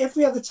didn't like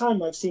every other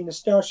time I've seen a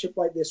starship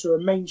like this or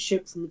a main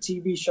ship from a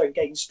TV show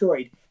getting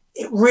destroyed.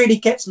 It really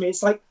gets me.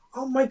 It's like,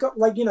 oh my god,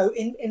 like,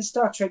 in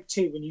Star Trek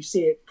 2, when you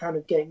see it kind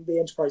of getting the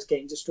Enterprise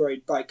getting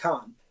destroyed by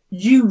Khan,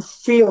 you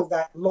feel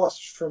that loss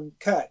from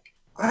Kirk.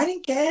 I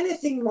didn't get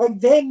anything.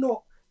 Like,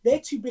 they're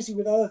too busy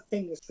with other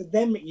things for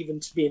them even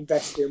to be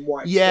invested in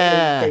why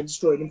Yeah. getting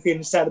destroyed and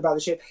feeling sad about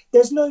the ship.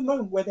 There's no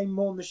moment where they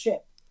mourn the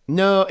ship.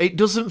 No, it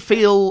doesn't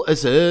feel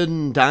as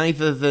earned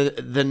either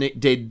than it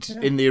did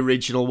in the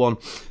original one.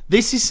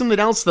 This is something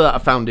else that I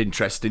found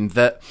interesting,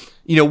 that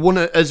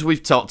as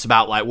we've talked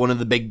about, like one of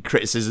the big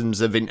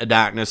criticisms of Into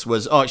Darkness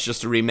was, it's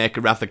just a remake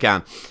of Wrath of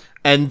Khan.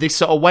 And they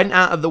sort of went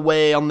out of the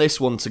way on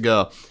this one to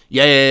go,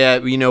 yeah,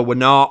 we're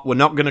not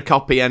going to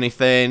copy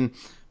anything,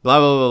 blah,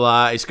 blah, blah,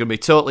 blah. It's going to be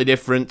totally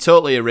different,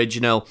 totally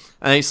original.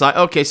 And it's like,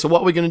 okay, so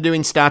what are we going to do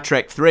in Star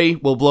Trek 3?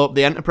 We'll blow up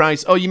the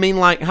Enterprise. Oh, you mean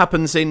like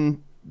happens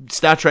in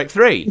Star Trek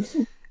 3?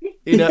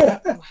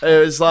 It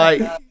was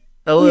like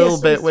a little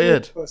bit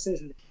weird. Of course,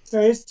 isn't it? So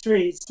it's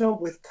 3. It's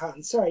not with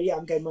Khan. Sorry,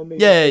 I'm getting my movie.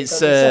 Yeah,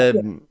 it's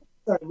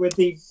with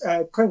the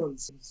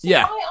Klingons.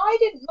 Yeah. I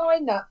didn't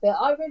mind that bit.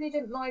 I really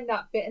didn't mind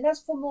that bit. And as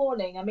for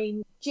Morning, I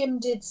mean, Jim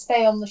did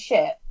stay on the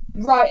ship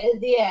right at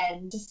the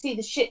end to see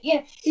the ship.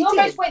 Yeah, he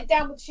almost went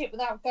down with the ship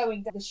without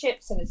going down the ship,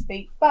 so to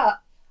speak. But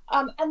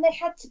and they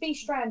had to be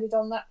stranded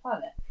on that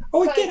planet.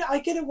 Oh, I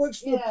get it works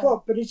for the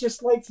plot, but it's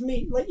just like, for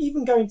me, like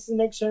even going to the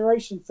Next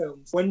Generation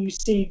films, when you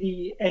see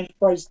the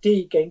Enterprise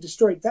D getting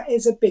destroyed, that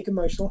is a big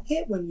emotional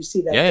hit when you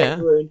see that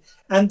ruin.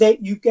 And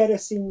that you get a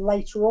scene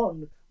later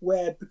on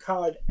where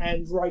Picard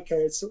and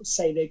Riker sort of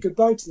say their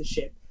goodbye to the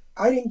ship.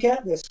 I didn't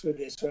get this with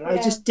this one. I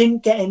just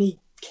didn't get any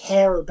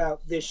care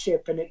about this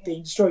ship and it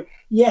being destroyed.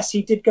 Yes,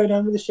 he did go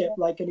down with the ship,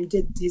 and he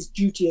did his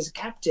duty as a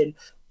captain,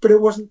 but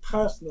it wasn't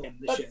personal on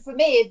the ship. For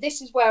me,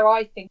 this is where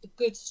I think the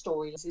good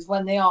stories is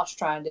when they are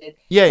stranded.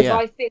 Yeah.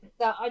 I think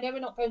that, I know we're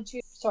not going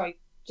to,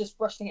 just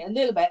rushing it a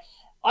little bit.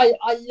 I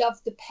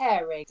love the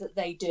pairing that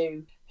they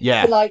do.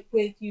 Yeah. Like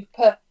you've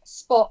put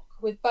Spock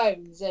with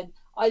Bones, and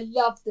I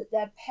love that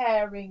they're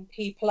pairing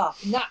people up.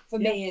 And that, for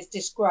me, is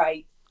just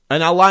great.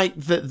 And I like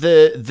that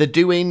they're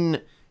doing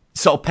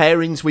sort of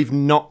pairings we've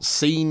not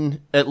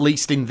seen, at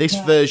least in this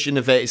version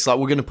of it. It's like,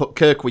 we're going to put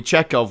Kirk with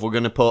Chekhov, we're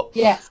going to put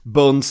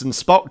Bones and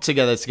Spock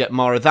together to get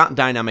more of that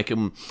dynamic,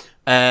 and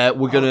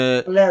we're going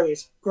to...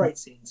 Hilarious, great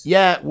scenes.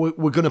 Yeah,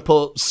 we're going to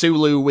put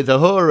Sulu with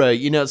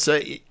Uhura,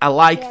 so I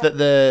like that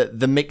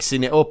they're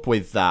mixing it up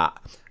with that.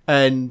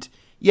 And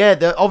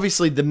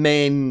obviously the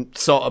main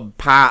sort of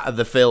part of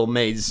the film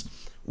is,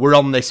 we're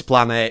on this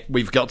planet,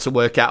 we've got to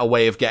work out a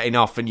way of getting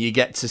off, and you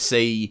get to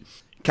see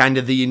kind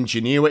of the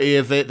ingenuity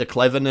of it, the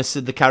cleverness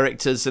of the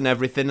characters and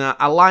everything.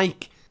 I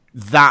like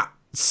that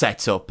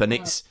setup, and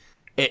it's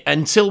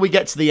until we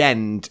get to the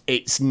end,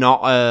 it's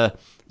not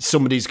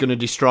somebody's going to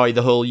destroy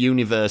the whole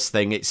universe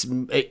thing.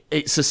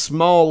 It's a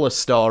smaller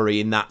story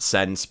in that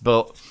sense,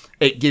 but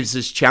it gives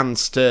us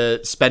chance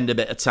to spend a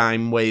bit of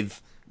time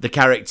with the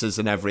characters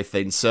and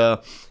everything.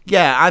 So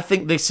I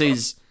think this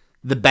is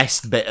the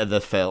best bit of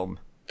the film.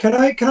 Can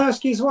I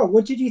ask you as well?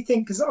 What did you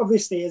think? Because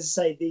obviously, as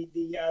I say,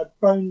 the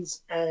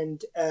Bones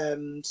and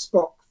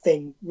Spock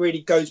thing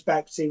really goes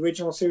back to the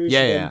original series.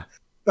 Yeah.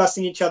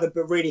 Busting each other,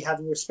 but really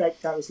having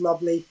respect. That was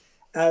lovely.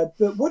 But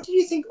what did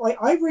you think? Like,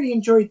 I really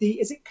enjoyed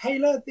is it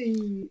Kayla,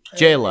 the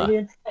Jayla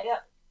alien?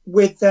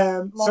 With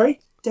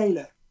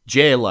Dayla.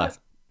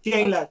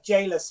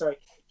 Jayla. Sorry,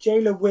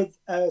 Jayla with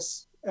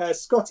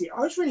Scotty. I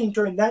was really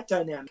enjoying that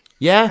dynamic.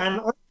 Yeah. And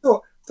I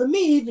thought, for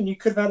me, even you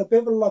could have had a bit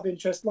of a love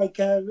interest. Like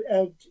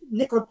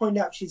Nicola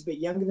pointed out, she's a bit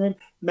younger than him.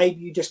 Maybe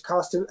you just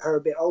cast her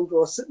a bit older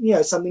or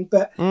something.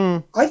 But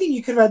I think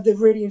you could have had the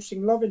really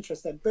interesting love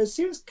interest then. But as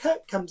soon as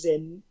Kirk comes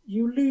in,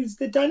 you lose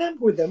the dynamic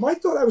with them. I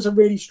thought that was a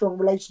really strong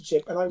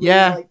relationship, and I really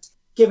liked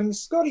giving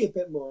Scotty a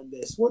bit more in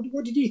this. What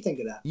did you think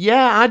of that?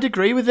 Yeah, I'd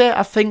agree with it.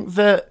 I think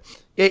that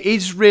it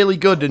is really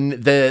good,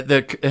 and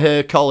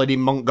her calling him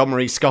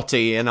Montgomery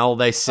Scotty and all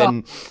this,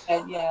 and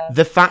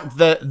the fact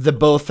that they're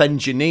both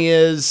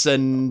engineers,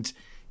 and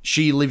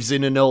she lives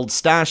in an old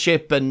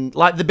starship, and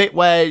like the bit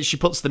where she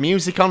puts the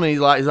music on, and he's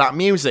like, "Is that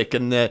music?"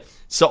 and they're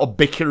sort of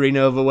bickering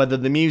over whether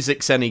the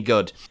music's any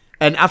good.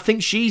 And I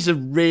think she's a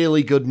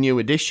really good new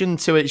addition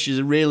to it. She's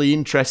a really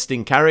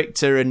interesting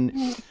character,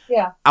 and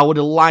I would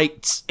have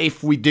liked,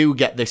 if we do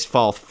get this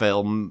fourth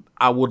film,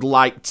 I would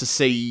like to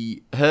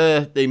see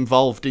her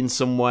involved in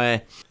some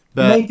way.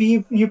 But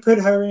maybe you put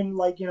her in,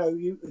 like,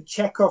 you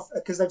Chekhov,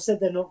 because they've said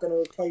they're not going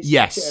to replace.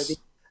 Yes.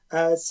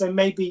 So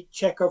maybe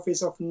Chekhov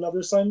is off another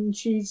assignment, and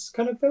she's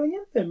kind of filling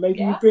in there. Maybe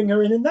you bring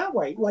her in that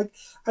way. Like,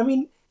 I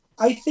mean,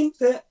 I think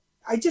that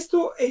I just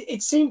thought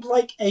it seemed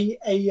like a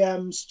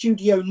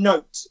studio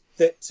note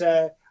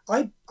that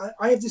I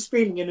have this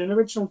feeling in an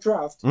original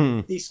draft,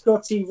 the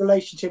Scotty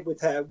relationship with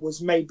her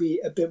was maybe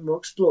a bit more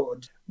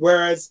explored,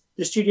 whereas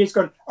the studio's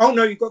gone, oh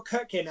no, you've got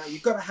Kirk here now,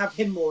 you've got to have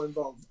him more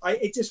involved.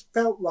 It just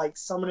felt like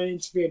someone had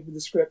interfered with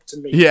the script to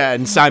me. Yeah,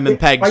 and Simon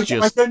Pegg's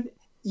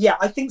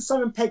I think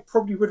Simon Pegg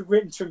probably would have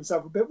written to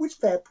himself a bit, which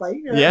fair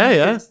play.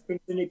 The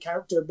new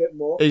character a bit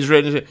more. He's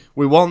written,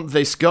 we want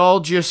this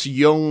gorgeous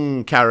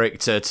young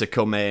character to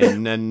come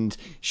in, and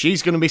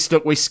she's going to be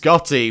stuck with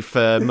Scotty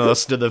for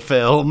most of the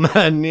film,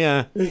 and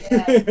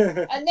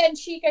And then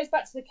she goes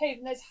back to the cave,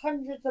 and there's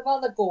hundreds of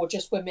other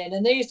gorgeous women,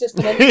 and these just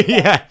great.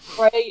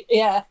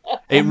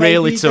 It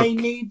really took. They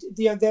need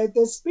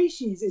their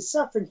species is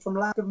suffering from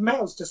lack of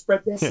males to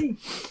spread their seed.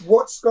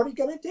 What's Scotty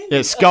going to do?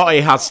 Yeah,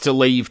 Scotty has to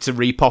leave to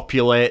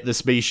repopulate the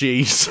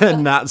species,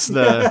 and that's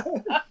the.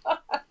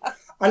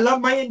 I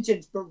love my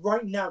engines, but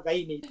right now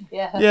they need.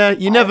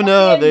 You never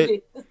know.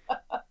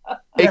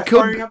 It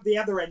firing could up the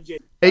other engine.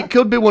 it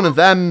could be one of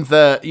them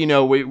that, you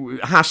know, we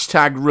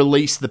hashtag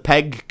release the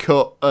peg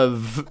cut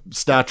of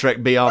Star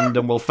Trek Beyond,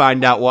 and we'll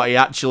find out what he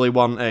actually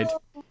wanted.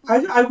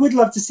 I would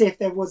love to see if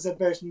there was a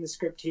version of the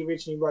script he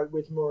originally wrote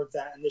with more of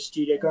that in the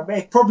studio.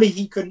 But probably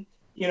he couldn't,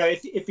 you know,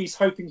 if he's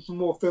hoping for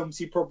more films,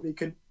 he probably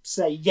couldn't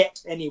say yet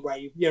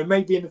anyway. You know,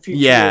 maybe in the future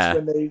years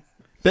when they...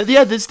 But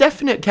yeah, there's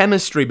definite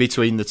chemistry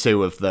between the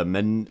two of them,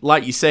 and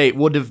like you say, it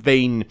would have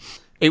been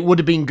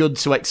good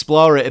to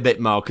explore it a bit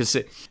more, because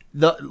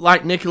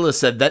like Nicola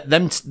said, that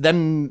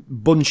them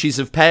bunches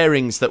of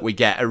pairings that we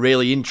get are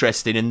really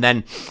interesting, and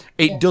then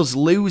it does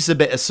lose a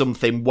bit of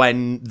something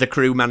when the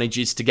crew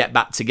manages to get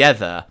back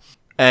together,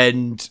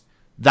 and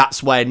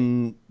that's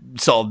when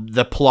sort of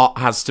the plot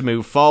has to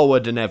move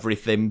forward and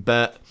everything.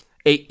 But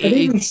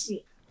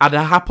I'd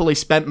have happily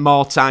spent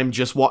more time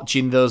just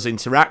watching those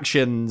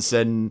interactions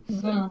and.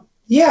 Mm-hmm.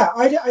 Yeah,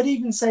 I'd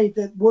even say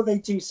that what they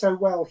do so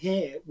well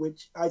here,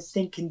 which I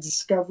think in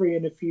Discovery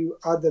and a few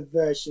other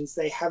versions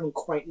they haven't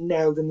quite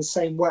nailed in the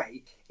same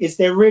way, is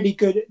they're really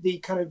good at the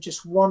kind of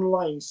just one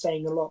line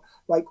saying a lot.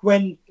 Like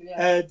when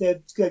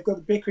they've got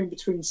the bickering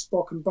between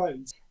Spock and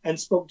Bones, and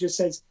Spock just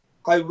says,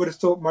 "I would have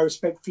thought my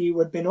respect for you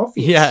would have been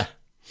obvious." Yeah.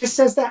 Just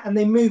says that and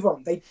they move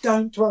on. They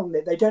don't dwell on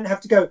it. They don't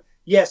have to go,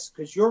 "Yes,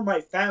 because you're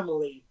my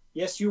family.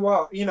 Yes, you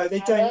are." You know, they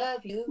don't. I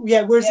love you.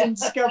 Yeah, whereas in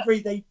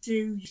Discovery, they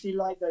do usually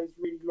like those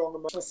really long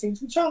emotional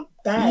scenes, which aren't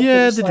bad.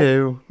 Yeah, they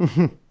do.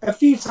 A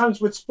few times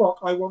with Spock,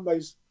 I want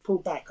those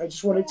pulled back. I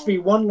just want it to be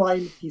one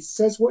line. He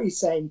says what he's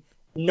saying.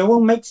 No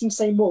one makes him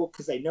say more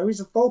because they know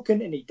he's a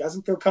Vulcan and he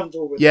doesn't feel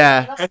comfortable with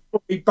Yeah. it. And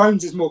probably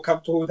Bones is more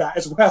comfortable with that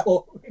as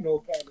well, in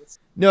all fairness.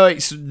 No,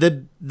 it's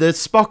the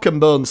Spock and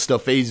Bones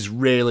stuff is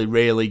really,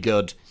 really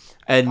good.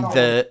 And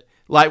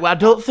I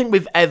don't think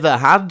we've ever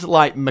had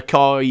like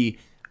McCoy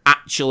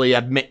actually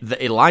admit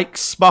that he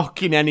likes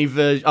Spock in any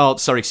version. Oh,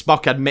 sorry,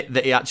 Spock admit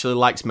that he actually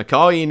likes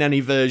McCoy in any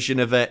version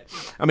of it.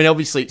 I mean,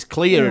 obviously it's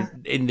clear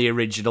in the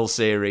original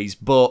series,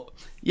 but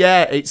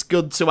yeah, it's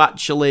good to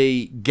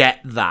actually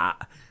get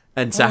that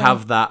and to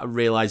have that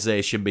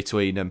realization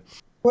between them.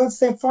 Well, it's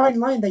their fine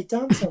line they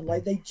dance on.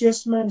 Like, they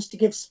just managed to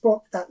give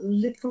Spock that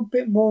little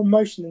bit more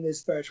emotion in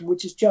this version,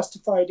 which is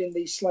justified in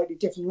the slightly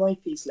different life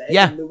he's led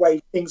and the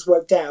way things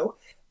worked out,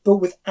 but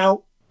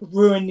without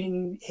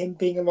ruining him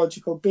being a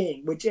logical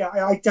being, which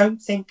I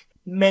don't think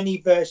many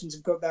versions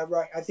have got that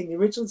right. I think the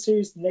original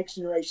series, The Next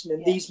Generation,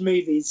 and these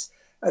movies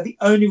are the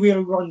only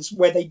real ones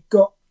where they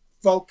got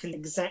Vulcan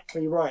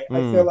exactly right.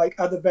 I feel like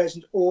other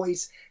versions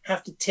always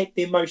have to tip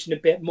the emotion a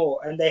bit more,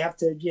 and they have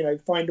to, you know,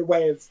 find a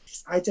way of,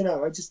 I don't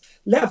know, I just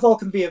let a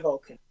Vulcan be a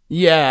Vulcan.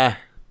 Yeah,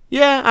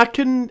 I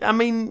think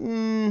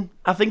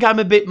I'm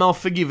a bit more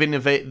forgiving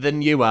of it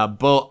than you are,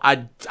 but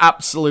I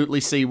absolutely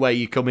see where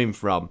you're coming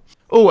from.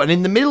 Oh, and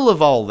in the middle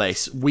of all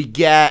this, we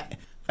get,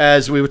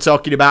 as we were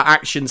talking about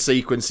action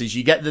sequences,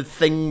 you get the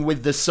thing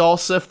with the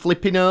saucer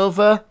flipping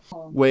over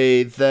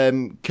with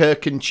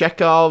Kirk and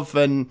Chekhov,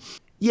 and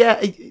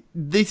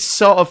this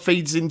sort of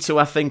feeds into,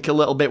 I think, a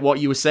little bit what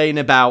you were saying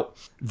about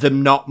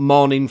them not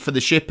mourning for the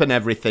ship and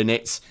everything.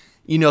 It's,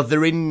 you know,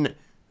 they're in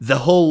the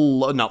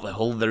hull, not the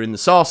hull, they're in the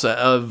saucer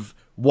of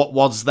what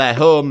was their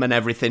home and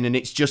everything, and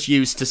it's just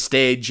used to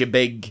stage a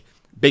big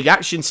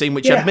action scene,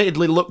 which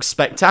admittedly looks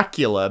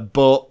spectacular,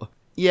 but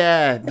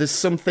yeah, there's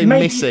something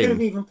missing. Maybe you could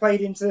have even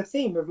played into the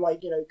theme of,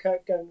 like, you know,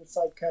 Kirk going, it's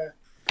like,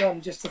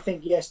 God, just to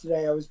think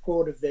yesterday I was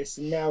bored of this,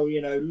 and now,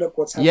 you know, look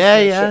what's happening.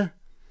 Yeah.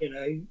 You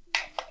know.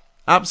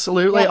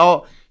 Absolutely. Yeah.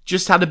 Or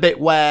just had a bit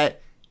where,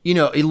 you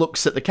know, he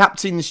looks at the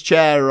captain's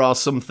chair or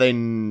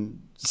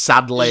something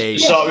sadly.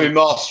 Sort of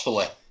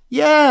remorsefully.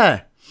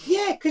 Yeah.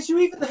 Yeah, because you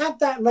even had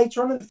that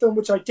later on in the film,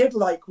 which I did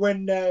like,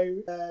 when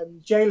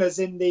Jailer's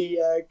in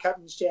the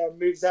captain's chair and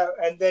moves out,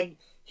 and then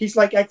he's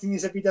like acting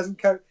as if he doesn't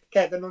care,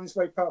 then on his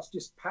way past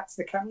just pats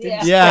the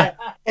captain's chair.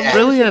 Yeah.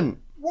 Brilliant.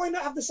 Why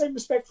not have the same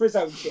respect for his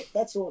own ship?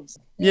 That's all I'm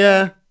saying.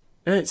 Yeah.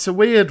 It's a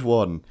weird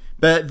one.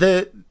 But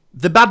the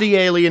baddie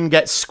alien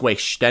gets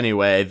squished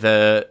anyway.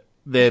 The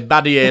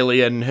baddie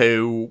alien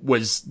who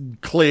was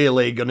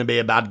clearly going to be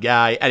a bad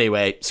guy.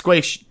 Anyway,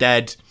 squished,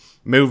 dead,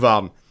 move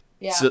on.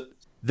 Yeah. So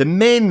the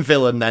main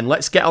villain then,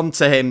 let's get on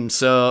to him.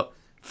 So,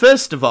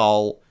 first of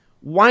all,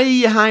 why are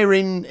you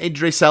hiring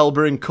Idris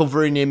Elba and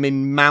covering him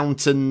in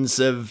mountains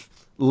of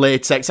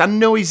latex? I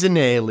know he's an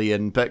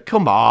alien, but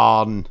come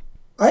on.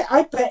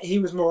 I bet he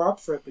was more up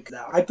for it because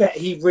I bet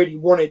he really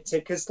wanted to,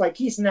 because like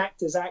he's an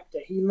actor's actor.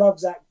 He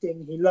loves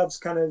acting. He loves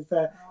kind of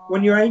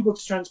when you're able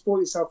to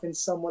transport yourself into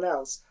someone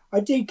else. I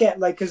do get,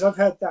 like, because I've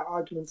heard that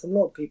argument from a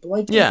lot of people.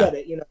 I do get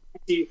it. You know,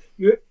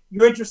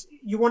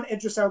 you want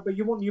Idris Elba,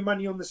 you want your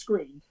money on the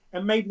screen,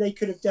 and maybe they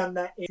could have done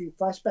that in a few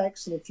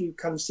flashbacks and a few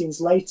kind of scenes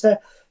later.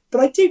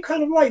 But I do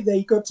kind of like that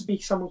he got to be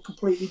someone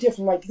completely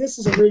different. Like, this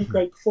is a really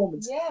great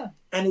performance,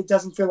 and it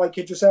doesn't feel like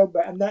Idris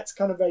Elba, and that's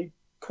kind of a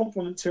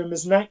compliment to him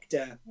as an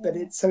actor. But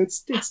it's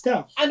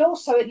tough. And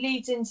also, it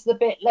leads into the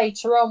bit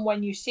later on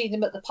when you see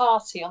them at the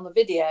party on the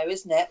video,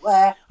 isn't it?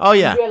 Where you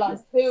realise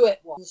who it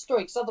was, the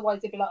story, because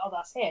otherwise they'd be like, "Oh,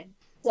 that's him."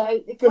 So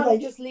it But, kind like-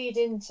 of just lead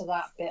into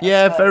that bit. I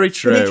Yeah, suppose. very But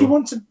if you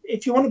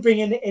true. want to bring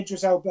in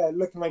Idris Elba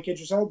looking like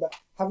Idris Elba,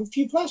 have a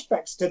few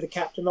flashbacks to the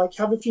captain, like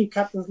have a few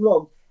captain's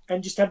log,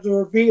 and just have the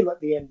reveal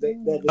at the end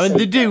that they're the And same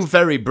they do person.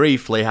 very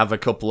briefly have a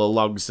couple of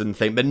logs and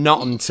things, but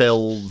not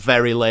until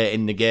very late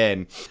in the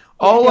game.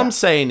 All Yeah. I'm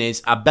saying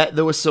is, I bet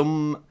there were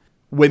some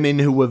women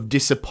who were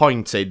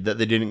disappointed that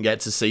they didn't get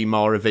to see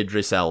more of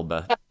Idris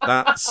Elba.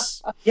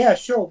 That's... Yeah,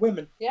 sure,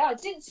 women. Yeah, I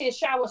didn't see a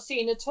shower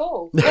scene at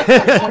all.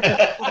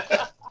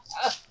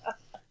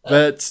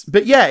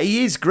 But yeah,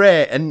 he is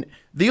great. And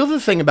the other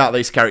thing about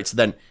this character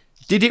then,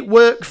 did it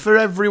work for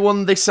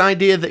everyone, this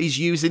idea that he's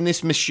using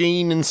this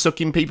machine and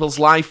sucking people's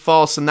life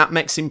force, and that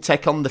makes him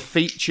take on the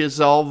features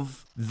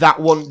of that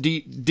one?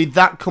 Did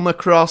that come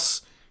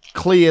across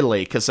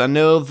clearly? Because I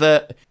know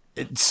that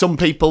some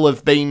people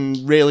have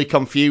been really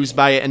confused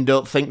by it and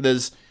don't think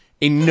there's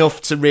enough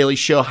to really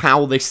show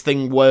how this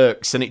thing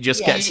works, and it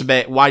just Yeah. gets a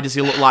bit, why does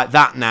he look like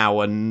that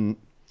now? And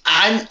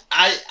I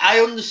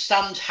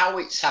understand how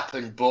it's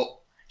happened, but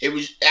it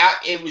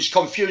was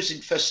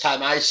confusing first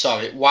time I saw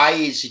it. Why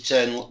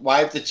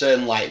have they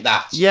turned like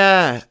that?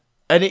 yeah,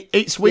 and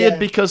it's weird Yeah.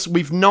 because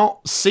we've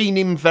not seen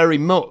him very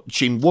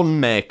much in one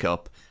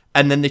makeup,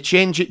 and then they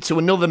change it to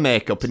another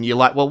makeup, and you're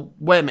like, well,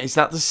 wait a minute, is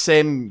that the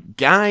same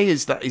guy?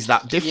 Is that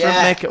different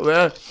Yeah.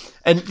 makeup?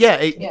 And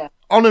yeah, Yeah.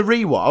 on a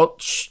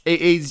rewatch,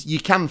 it is, you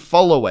can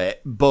follow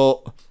it,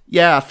 but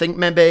yeah, I think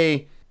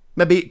maybe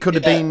it could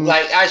have been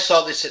Like I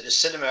saw this at the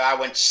cinema. I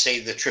went to see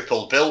the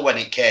Triple Bill when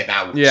it came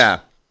out. yeah,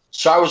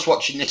 So I was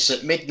watching this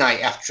at midnight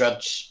after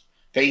I'd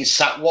been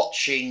sat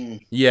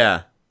watching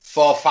 4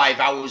 or 5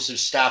 hours of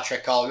Star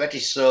Trek already.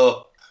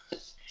 So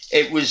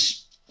it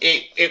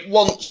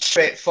wasn't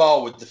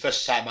straightforward the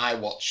first time I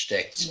watched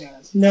it.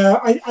 No,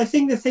 I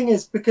think the thing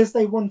is, because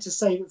they wanted to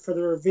save it for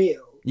the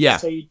reveal, Yeah.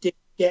 so you didn't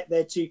get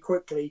there too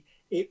quickly,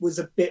 it was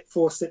a bit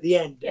forced at the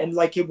end, and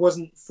like it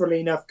wasn't fully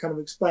enough kind of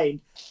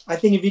explained. I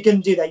think if you're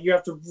going to do that, you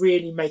have to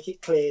really make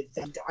it clear.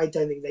 Then I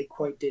don't think they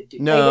quite did do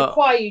that. No. They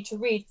require you to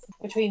read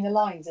between the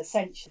lines,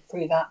 essentially,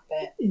 through that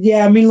bit.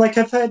 Yeah, I mean, like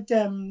I've heard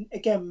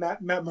again,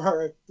 Matt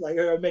Morrow, like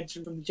who I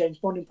mentioned from the James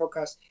Bonding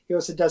podcast, he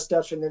also does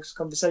Star Trek Next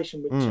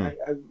Conversation, which I'm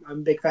a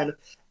big fan of.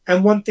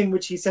 And one thing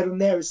which he said on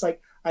there is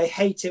like, I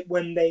hate it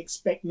when they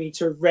expect me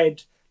to have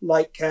read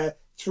like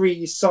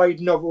 3 side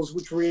novels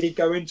which really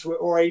go into it,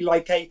 or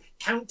a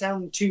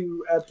countdown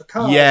to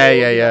Picard.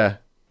 yeah.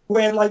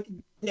 Where like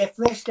they're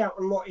fleshed out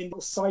a lot in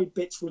little side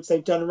bits which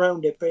they've done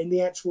around it, but in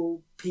the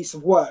actual piece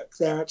of work,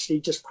 they're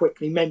actually just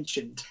quickly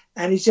mentioned.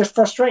 And it's just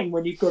frustrating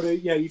when you've got to,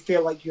 you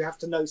feel like you have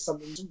to know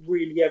something's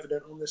really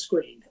evident on the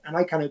screen. And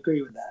I kind of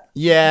agree with that.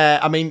 Yeah,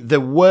 I mean, the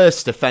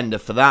worst offender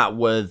for that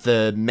were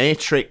the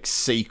Matrix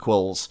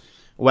sequels,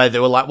 where they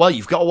were like, well,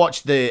 you've got to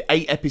watch the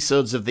 8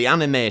 episodes of the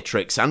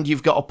Animatrix, and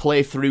you've got to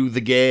play through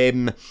the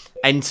game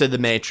Enter the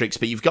Matrix,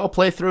 but you've got to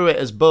play through it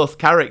as both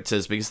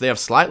characters because they have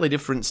slightly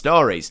different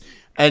stories.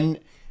 And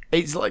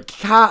it's like,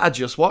 can't I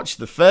just watch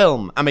the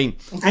film? I mean,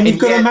 And you've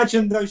got to yeah.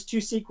 imagine those 2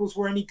 sequels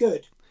were any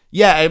good.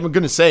 yeah, I'm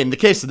going to say, in the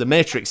case of the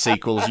Matrix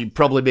sequels, you'd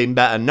probably been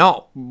better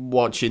not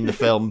watching the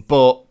film,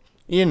 but,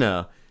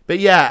 But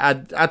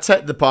yeah, I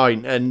take the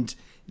point, and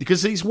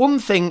because it's one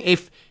thing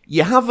if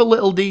you have a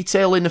little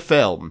detail in a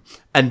film,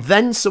 and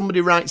then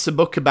somebody writes a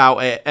book about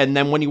it, and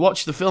then when you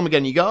watch the film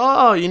again, you go,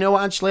 oh, you know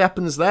what actually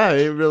happens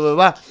there, blah, blah,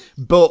 blah.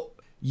 But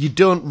you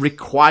don't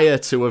require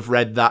to have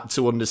read that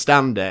to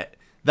understand it.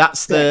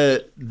 That's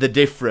the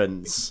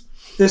difference.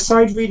 The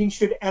side reading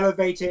should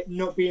elevate it,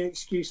 not be an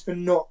excuse for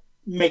not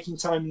making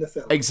time in the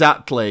film.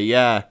 Exactly,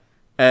 yeah.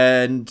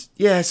 And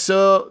yeah,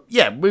 so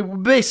yeah, we're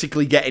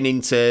basically getting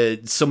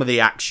into some of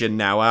the action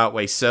now, aren't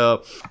we?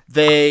 So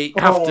they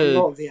have A lot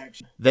to, of the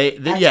action. they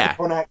Action yeah,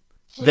 upon action.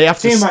 they have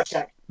Too to, much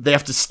action. they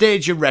have to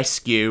stage a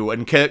rescue,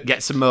 and Kirk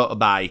gets a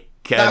motorbike,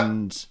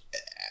 and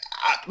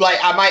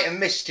I might have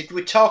missed. Did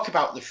we talk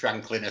about the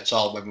Franklin at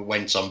all when we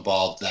went on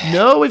board there?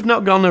 no, we've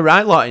not gone a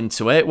right lot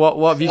into it. What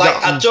have you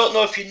got? I don't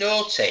know if you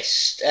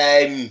noticed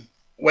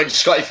when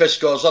Scotty first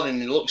goes on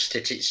and he looks at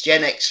it, it's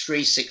Gen X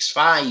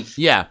 365.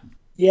 Yeah,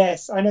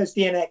 Yes, I know it's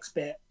the NX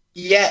bit.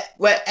 Yeah,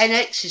 where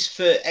NX is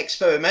for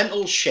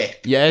experimental ship.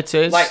 yeah, it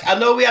is. Like, I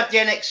know we had the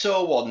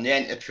NX-01, the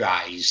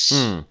Enterprise,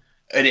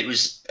 and it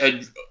was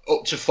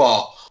up to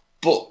 4.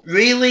 But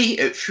really,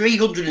 at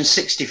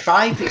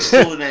 365, it's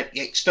still an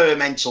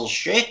experimental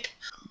ship.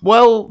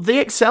 Well, the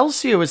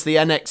Excelsior was the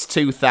NX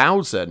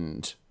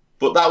 2000.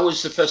 But that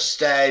was the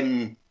first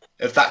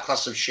of that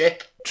class of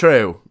ship.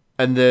 True,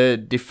 and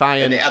the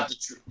Defiant. And it had the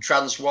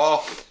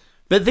transwarp.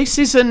 But this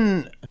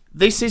isn't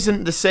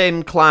the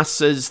same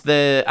class as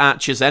the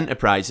Archer's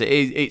Enterprise.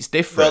 It's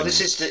different. Well,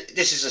 this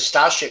is a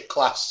Starship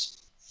class.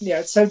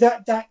 Yeah, so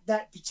that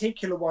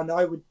particular one,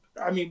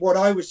 what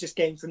I was just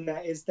getting from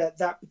that is that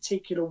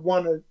particular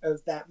one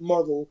of that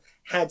model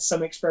had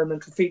some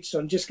experimental features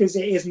on. Just because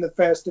it isn't the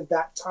first of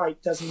that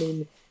type doesn't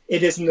mean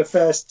it isn't the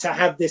first to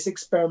have this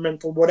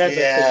experimental whatever.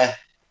 Yeah.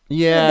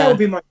 Yeah. That would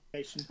be my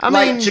explanation. I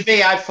mean, To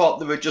me, I thought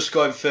they were just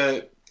going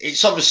for...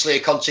 It's obviously a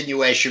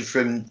continuation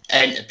from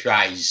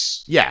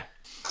Enterprise yeah.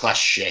 class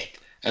ship.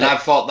 And I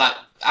thought that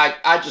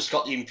I just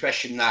got the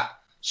impression that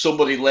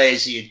somebody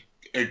lazy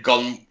had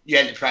gone, the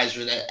Enterprise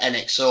with an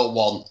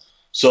NX-01,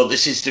 so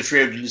this is the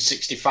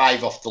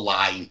 365 off the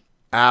line.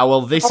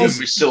 Well, this We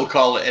is still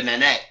call it an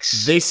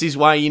NX. this is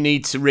why you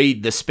need to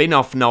read the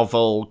spin-off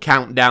novel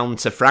Countdown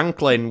to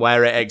Franklin,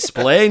 where it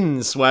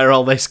explains where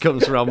all this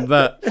comes from.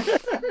 But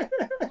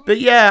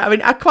yeah, I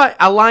mean,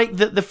 I like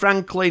that the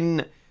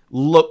Franklin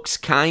looks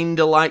kind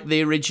of like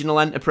the original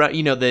Enterprise.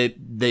 You know,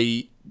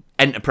 the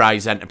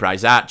Enterprise,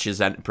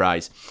 Archer's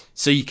Enterprise.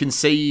 So you can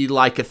see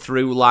like a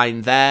through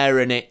line there,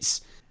 and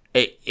it's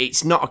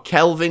not a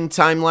Kelvin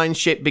timeline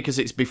ship because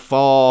it's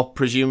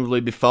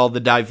presumably before the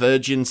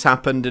divergence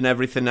happened and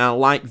everything. I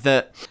like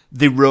that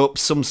they rope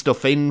some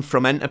stuff in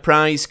from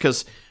Enterprise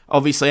because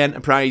obviously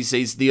Enterprise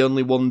is the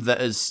only one that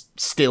has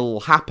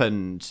still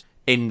happened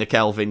in the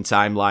Kelvin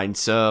timeline.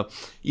 So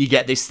you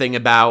get this thing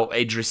about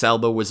Idris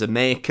Elba was a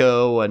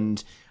Mako,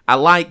 and I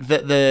like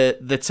that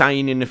they're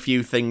tying in a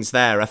few things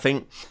there. I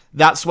think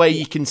that's where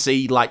you can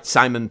see like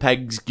Simon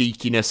Pegg's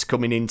geekiness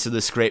coming into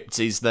the script,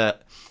 is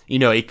that, you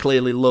know, he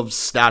clearly loves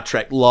Star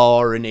Trek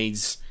lore and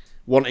he's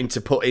wanting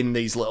to put in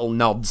these little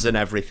nods and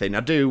everything.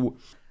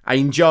 I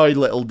enjoy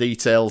little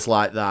details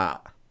like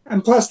that.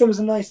 And plus, there was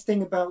a nice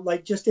thing about,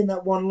 like, just in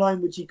that one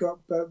line which you got,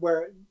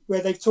 where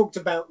they've talked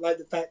about, like,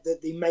 the fact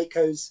that the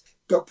Makos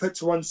got put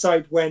to one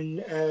side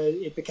when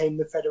it became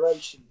the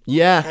Federation.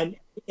 Yeah. And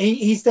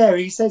he's there.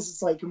 He says,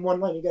 it's like in one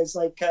line, he goes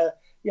like,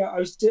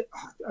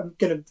 I'm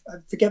gonna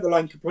forget the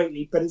line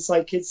completely, but it's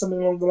like it's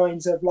something along the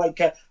lines of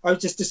like, I was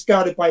just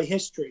discarded by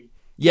history.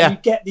 Yeah. And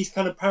you get these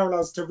kind of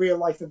parallels to real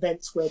life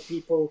events where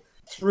people,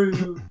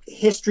 through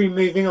history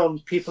moving on,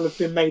 people have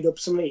been made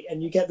obsolete,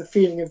 and you get the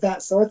feeling of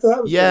that. So I thought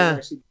that was really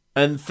nice.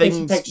 And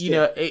things, you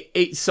know,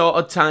 it sort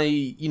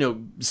of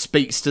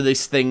speaks to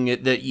this thing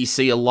that you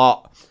see a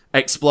lot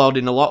explored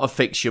in a lot of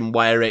fiction,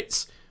 where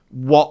it's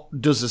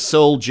what does a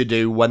soldier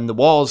do when the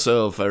war's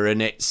over?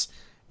 And it's,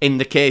 in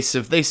the case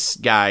of this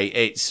guy,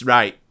 it's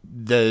right,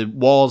 the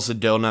wars are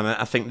done, and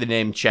I think they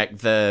name check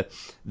the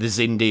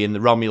Xindi and the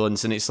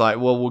Romulans, and it's like,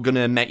 well, we're going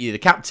to make you the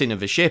captain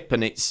of a ship,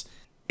 and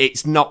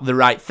it's not the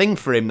right thing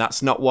for him.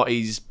 That's not what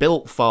he's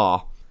built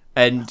for.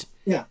 And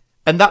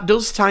that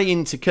does tie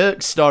into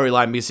Kirk's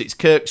storyline, because it's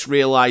Kirk's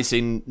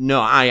realising,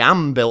 no, I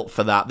am built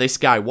for that. This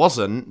guy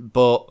wasn't,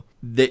 but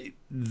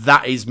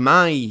that is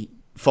my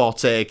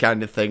forte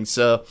kind of thing.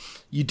 So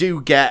you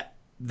do get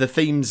the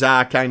themes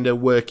are kind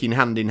of working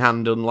hand in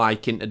hand,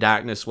 unlike Into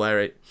Darkness,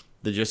 where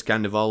they're just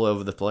kind of all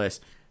over the place.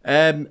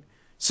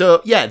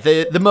 So yeah,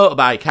 the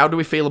motorbike. How do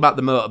we feel about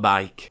the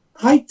motorbike?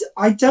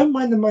 I don't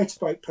mind the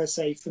motorbike per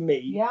se for me.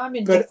 Yeah, I'm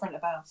indifferent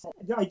about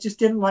it. I just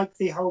didn't like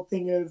the whole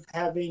thing of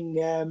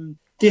having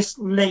this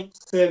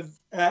length of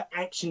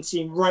action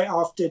scene right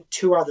after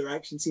two other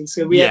action scenes.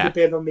 So we had a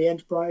bit on the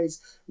Enterprise,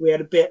 we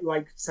had a bit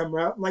like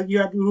somewhere else. Like you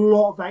had a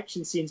lot of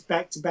action scenes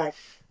back to back,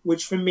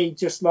 which for me,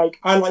 just like,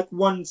 I like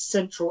one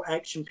central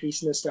action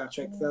piece in a Star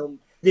Trek film.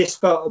 This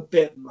felt a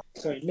bit like,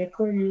 sorry, Nick,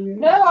 are you...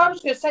 No, I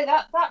was going to say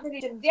that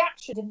really didn't, the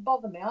action didn't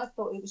bother me. I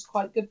thought it was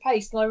quite good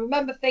paced. And I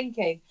remember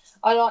thinking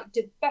I liked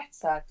it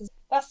better, because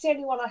that's the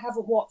only one I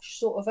haven't watched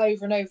sort of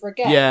over and over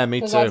again. Yeah,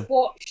 me too. Because I've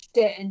watched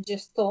it and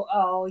just thought,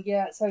 oh,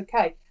 yeah, it's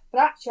okay.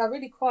 But actually, I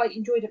really quite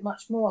enjoyed it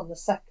much more on the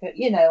second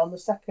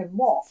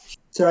watch.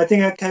 So I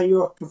think I cut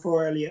you off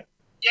before, Elliot.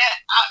 Yeah,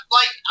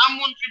 I'm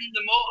wondering,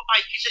 the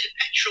motorbike, is it a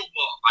petrol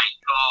motorbike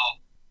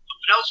or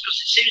something else? Because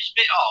it seems a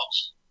bit odd.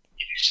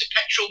 If it's a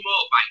petrol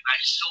motorbike,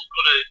 that's still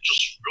going to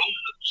just run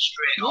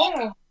straight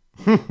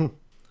on.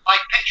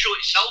 Like, petrol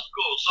itself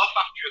goes off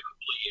after a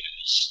couple of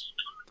years.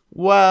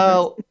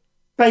 Well...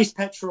 Space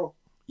petrol.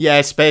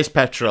 Yeah, space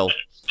petrol.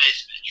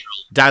 Space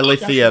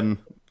petrol.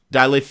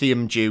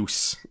 Dilithium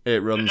juice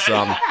it runs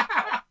on.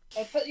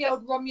 They put the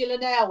old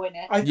Romulan ale in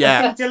it. And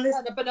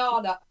a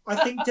banana. I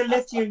think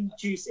dilithium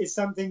juice is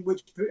something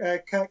which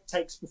Kirk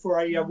takes before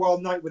a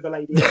wild night with a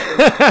lady.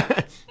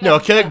 No,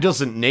 Kirk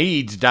doesn't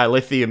need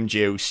dilithium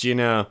juice, you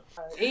know.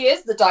 He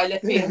is the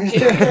dilithium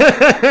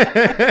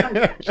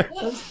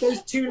juice.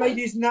 Those two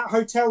ladies in that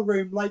hotel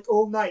room, like,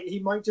 all night, he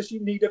might just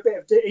need a bit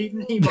of...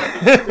 Even he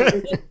might need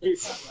dilithium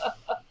juice.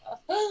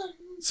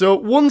 So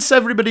once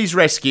everybody's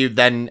rescued,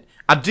 then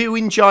I do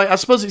enjoy, I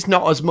suppose it's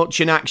not as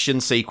much an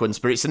action sequence,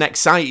 but it's an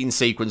exciting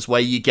sequence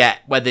where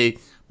they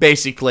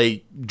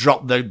basically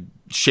drop the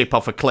ship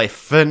off a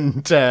cliff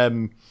and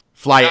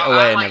fly it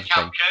away and everything.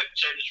 How Kirk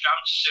turns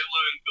round to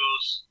Sulu and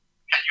goes,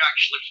 can you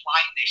actually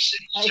fly this?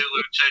 And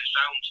Sulu turns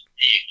round,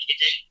 are you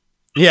kidding?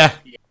 Yeah.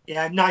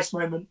 Yeah, nice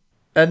moment.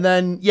 And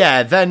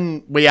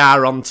then we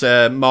are on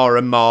to more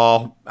and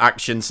more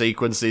action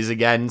sequences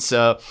again.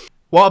 So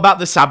what about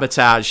the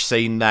sabotage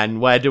scene then?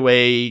 Where do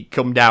we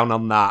come down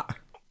on that?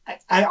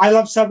 I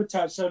love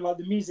sabotage, so like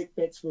the music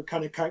bits were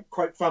kind of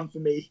quite fun for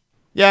me.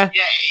 Yeah.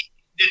 Yeah,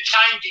 they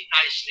timed it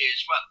nicely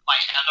as well.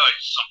 Like, I know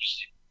it's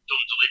obviously done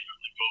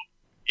deliberately, but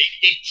it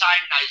did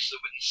time nicely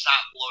when they start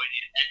blowing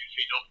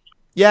everything up.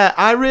 Yeah,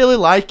 I really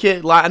like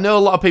it. Like, I know a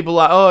lot of people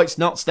are like, oh, it's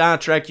not Star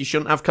Trek, you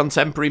shouldn't have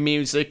contemporary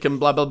music and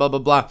blah, blah, blah, blah,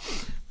 blah.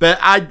 But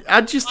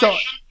I just thought...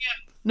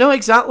 No,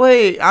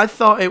 exactly. I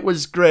thought it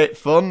was great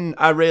fun.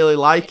 I really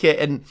like it,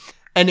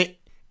 and it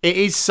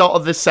is sort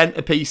of the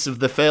centerpiece of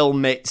the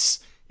film. It's,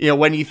 you know,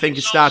 when you think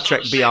of Star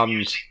Trek Beyond.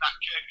 Music that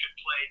Kirk had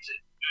played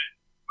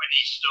when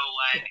he's still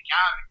in the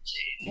car.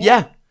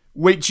 Yeah,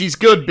 which is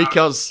good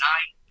because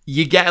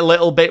you get a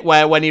little bit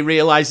where when he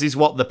realizes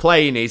what they're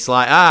playing, he's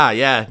like,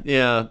 yeah.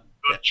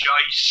 Good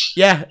choice.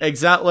 Yeah,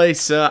 exactly.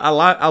 So I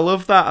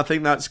love that. I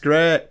think that's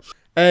great.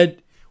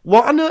 And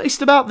what I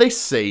noticed about this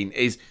scene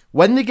is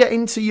when they get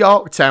into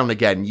Yorktown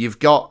again, you've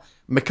got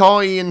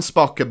McCoy and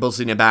Spock are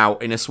buzzing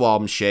about in a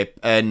swarm ship,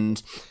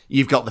 and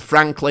you've got the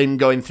Franklin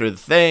going through the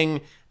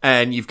thing,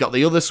 and you've got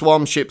the other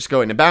swarm ships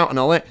going about and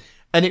all that.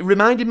 And it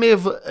reminded me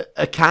of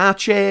a car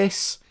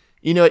chase.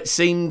 You know, it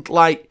seemed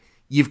like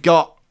you've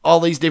got all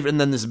these different,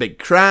 and then there's a big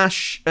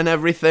crash and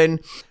everything.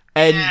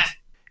 And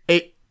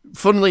it,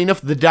 funnily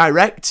enough, the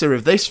director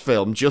of this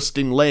film,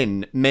 Justin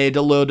Lin, made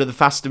a load of the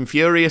Fast and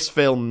Furious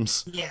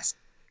films. Yes.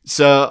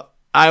 So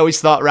I always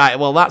thought, right,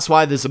 well, that's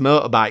why there's a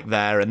motorbike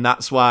there, and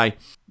that's why.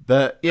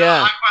 But yeah, I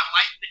quite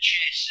like the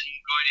chase and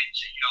going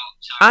into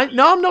Yorktown.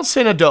 No, I'm not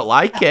saying I don't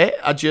like it.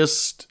 I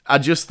just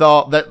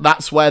thought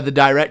that's where the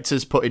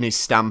director's putting his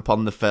stamp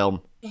on the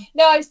film.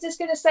 No, I was just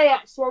going to say,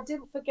 actually, I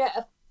didn't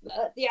forget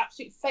the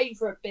absolute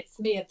favourite bit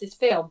for me of this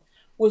film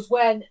was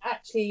when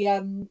actually,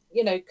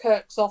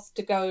 Kirk's off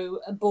to go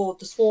aboard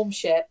the swarm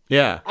ship.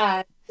 Yeah.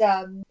 And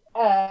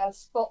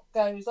Spock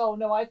goes, oh,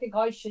 no, I think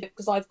I should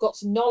because I've got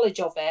some knowledge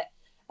of it.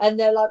 And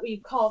they're like, well,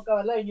 you can't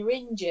go alone, you're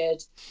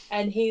injured.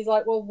 And he's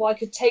like, well, I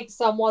could take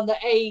someone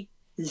that,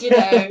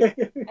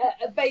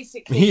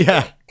 basically...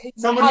 Yeah.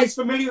 Someone who's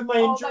familiar with my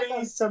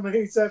injuries, someone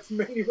who's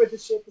familiar with the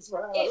ship as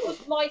well.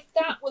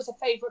 That was a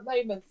favourite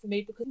moment for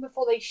me because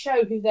before they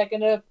show who they're going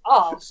to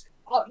ask,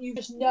 you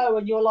just know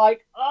and you're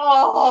like,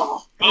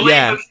 oh! Well,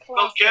 yeah. Kirk turns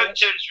around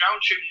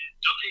to him and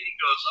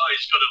goes, oh,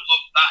 he's got to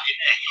love that,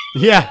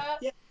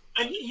 innit? Yeah.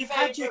 And you've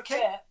had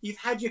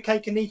your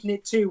cake and eaten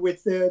it too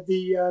with the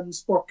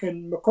Spock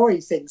and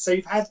McCoy thing. So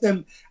you've had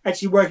them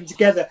actually working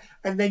together,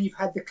 and then you've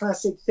had the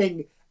classic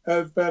thing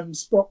of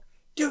Spock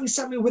doing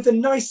something with a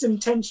nice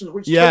intention,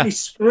 which totally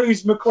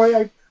screws McCoy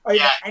over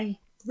and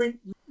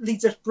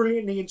leads us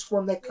brilliantly into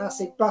one of their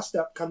classic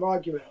bust-up kind of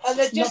arguments. And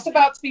they're just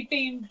about to be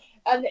beamed,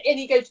 and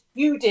he goes,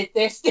 "You did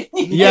this, didn't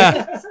you?"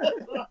 Yeah.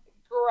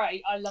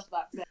 Great, I love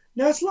that.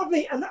 No, it's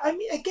lovely, and I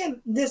mean,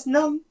 again, there's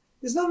none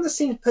of the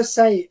scenes per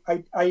se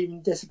I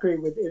even disagree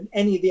with in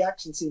any of the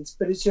action scenes,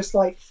 but it's just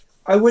like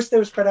I wish they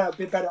were spread out a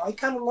bit better. I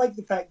kind of like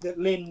the fact that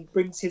Lin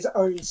brings his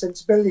own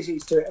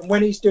sensibilities to it, and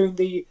when he's doing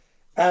the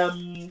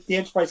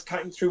Enterprise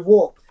cutting through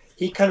warp,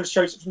 he kind of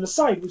shows it from the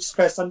side, which is the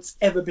first time it's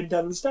ever been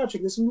done in Star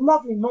Trek. There's some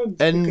lovely moments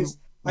because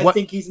I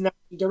think he's an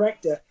action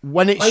director.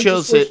 When it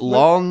shows it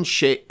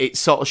launch, it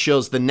sort of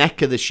shows the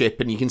neck of the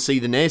ship, and you can see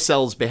the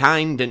nacelles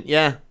behind, and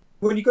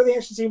when you've got the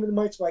action scene with the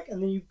motorbike,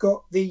 and then you've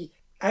got the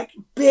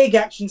big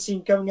action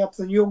scene going up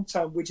to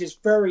Yorktown, which is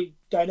very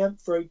dynamic,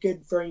 very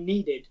good, very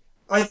needed.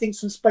 I think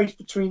some space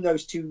between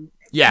those two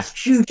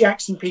huge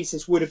action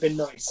pieces would have been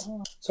nice.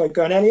 So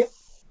go on, Elliot.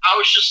 I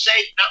was just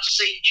saying that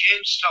scene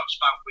James talks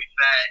about with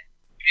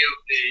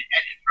the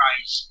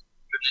Enterprise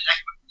from the neck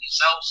of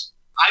themselves.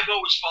 I've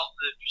always thought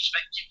the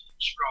perspective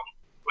looks wrong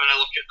when I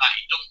look at that.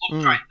 It doesn't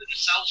look right. The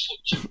nacelles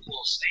look too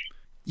close.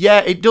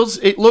 Yeah, it does.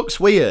 It looks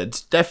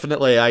weird.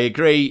 Definitely, I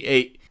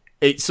agree.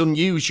 It's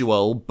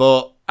unusual,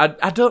 but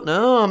I don't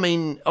know. I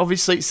mean,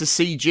 obviously it's a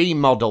CG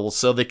model,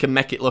 so they can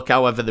make it look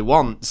however they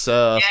want.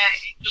 So yeah,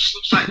 it just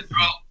looks like they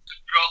brought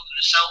the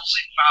nacelles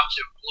in far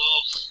too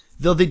close.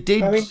 Though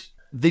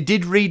they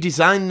did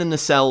redesign the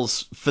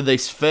nacelles for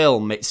this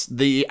film. It's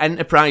the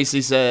Enterprise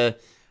is a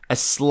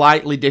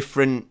slightly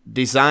different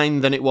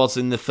design than it was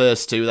in the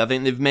first two. I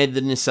think they've made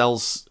the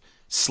nacelles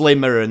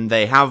slimmer and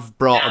they have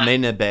brought them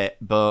in a bit,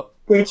 but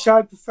which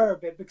I prefer a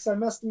bit because I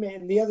must admit,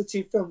 in the other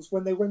two films,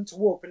 when they went to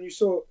warp and you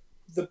saw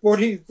the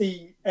body of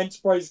the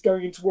Enterprise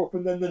going into warp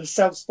and then the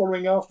nacelles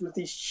following after with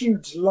these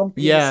huge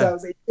lumpy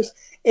nacelles,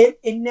 it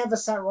never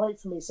sat right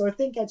for me. So I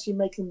think actually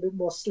making them a bit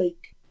more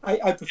sleek,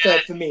 I prefer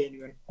it for me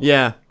anyway.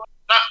 Yeah.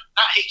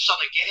 That hits on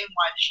again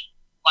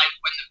like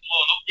when they've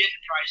blown up the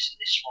Enterprise in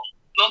this one.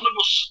 None of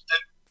us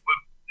were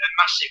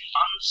massive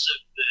fans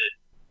of the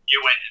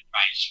new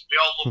Enterprise. We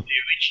all love the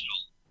original.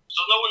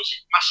 So no one's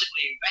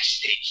massively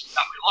invested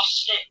that we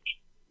lost it.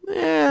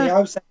 Yeah, I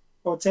was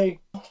saying too.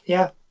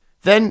 Yeah.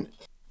 Then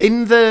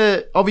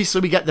obviously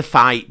we get the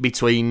fight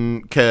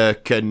between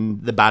Kirk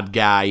and the bad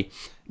guy.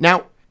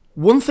 Now,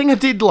 one thing I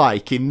did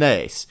like in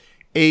this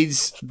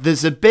is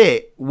there's a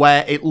bit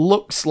where it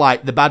looks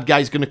like the bad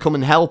guy's going to come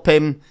and help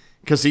him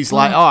because he's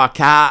like, I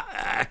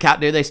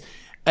can't do this.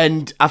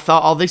 And I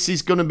thought, this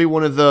is going to be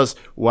one of those,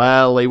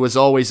 well, he was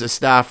always a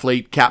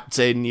Starfleet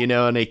captain,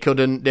 and he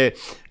couldn't do...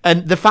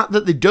 And the fact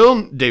that they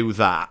don't do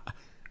that,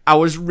 I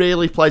was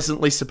really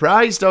pleasantly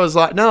surprised. I was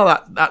like, no,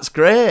 that's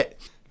great.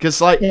 Because,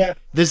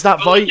 there's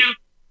that voice...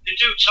 They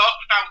do talk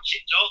about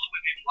it, don't they,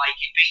 with him, like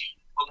it being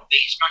one of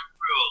these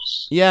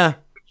macros. Yeah.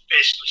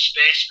 Basically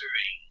Space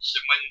Marines,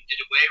 and when they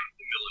did away with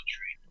the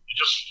military, they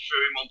just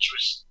threw him onto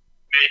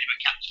made him a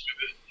captain of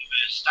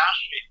a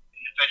starship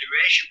in the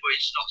Federation, but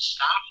it's not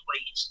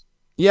Starfleet.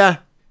 Yeah.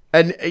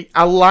 And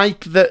I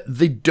like that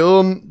they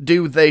don't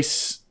do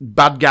this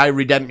bad guy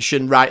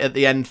redemption right at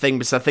the end thing,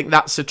 because I think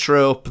that's a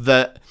trope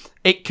that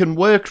it can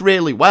work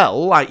really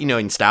well, like, you know,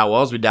 in Star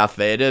Wars with Darth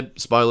Vader,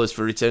 spoilers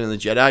for Return of the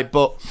Jedi,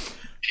 but...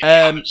 If you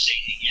haven't seen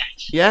it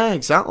yet. Yeah,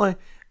 exactly.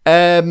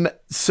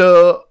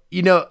 So,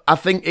 you know, I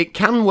think it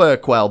can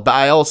work well, but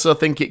I also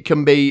think it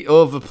can be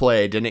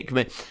overplayed, and it can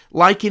be...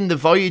 Like in the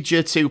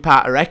Voyager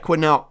two-parter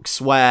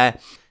Equinox, where...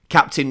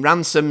 Captain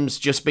Ransom's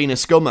just been a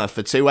scummer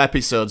for 2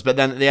 episodes, but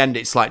then at the end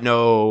it's like,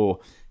 no,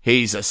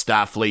 he's a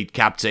Starfleet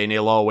captain,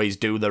 he'll always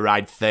do the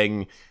right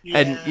thing. Yeah.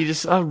 And you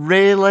just, oh,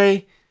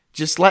 really?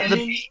 Just let And the...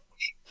 he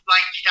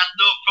had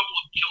no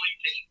problem killing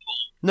people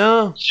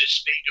No, to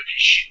speed up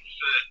his ship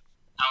for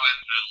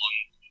however long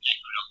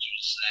Equinox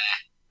was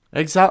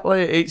there.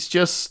 exactly. It's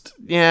just,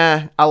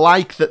 yeah, I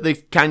like that they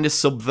kind of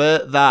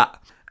subvert that.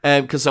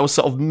 Because I was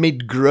sort of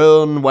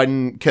mid-groan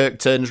when Kirk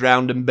turns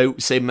round and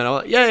boots him, and I'm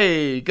like,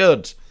 yay,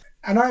 good.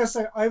 And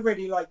I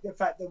really like the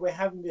fact that we're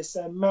having this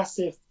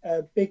massive,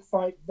 big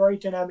fight, very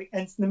dynamic,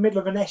 and it's in the middle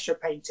of an Escher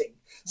painting.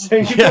 So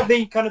you've got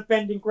the kind of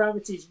bending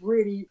gravity is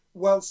really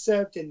well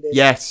served in this.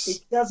 Yes.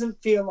 It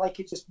doesn't feel like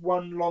it's just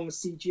one long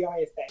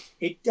CGI effect.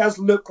 It does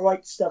look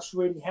like stuff's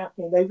really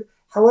happening.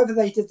 However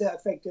they did that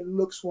effect, it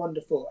looks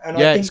wonderful. And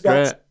Yeah, I think it's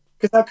great.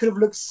 because that could have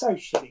looked so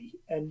shitty.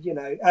 And, you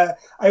know, it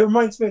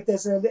reminds me of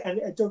there's an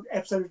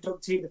episode of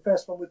Doctor Who, the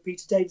first one with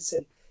Peter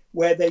Davison,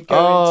 where they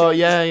go into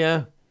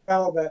yeah.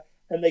 Alva,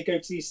 and they go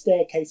to these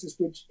staircases,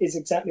 which is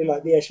exactly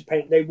like the Escher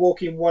paint. They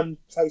walk in one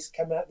place,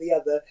 come out the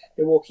other.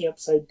 They're walking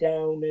upside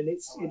down, and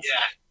it's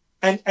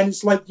and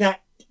it's like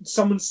that.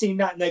 Someone's seen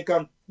that, and they've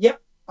gone,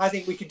 "Yep, I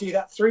think we could do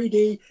that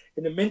 3D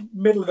in the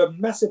middle of a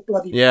massive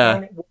bloody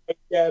planet-wide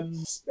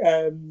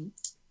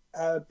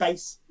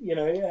base." You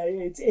know,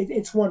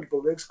 it's wonderful.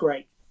 It looks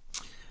great.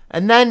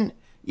 And then,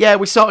 yeah,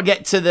 we sort of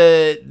get to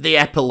the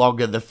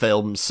epilogue of the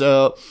film.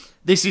 So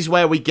this is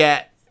where we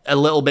get a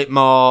little bit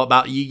more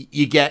about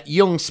you get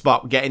young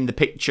Spock getting the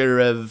picture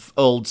of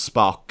old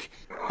Spock,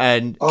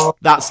 and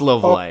that's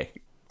lovely.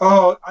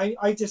 I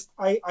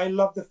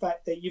love the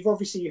fact that you've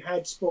obviously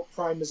had Spock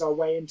Prime as our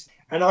way into,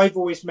 and I've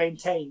always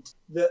maintained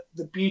that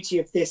the beauty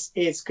of this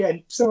is,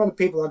 and some other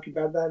people argue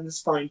about that, and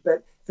that's fine,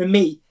 but for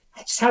me,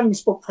 just having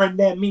Spock Prime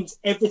there means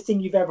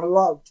everything you've ever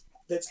loved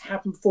that's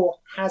happened before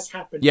has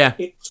happened. Yeah.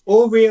 It's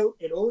all real,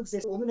 it all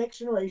exists, all the next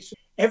generation,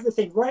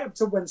 everything right up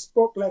to when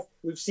Spock left,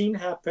 we've seen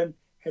happen,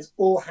 has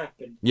all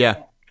happened.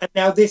 Yeah. And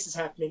now this is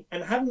happening.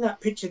 And having that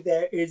picture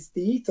there is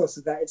the ethos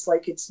of that. It's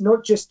like, it's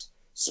not just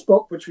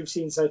Spock, which we've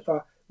seen so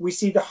far. We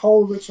see the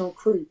whole original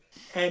crew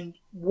and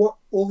what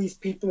all these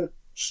people are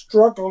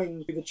struggling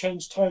with the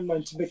changed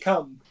timeline to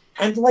become.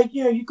 And like,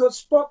 you know, you've got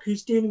Spock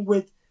who's dealing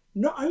with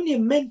not only a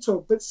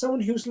mentor, but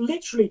someone who's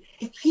literally,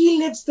 if he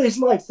lives his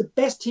life the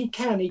best he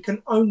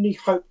can only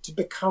hope to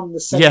become the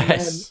same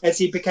man as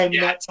he became in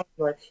that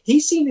timeline.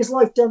 He's seen his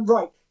life done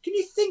right. Can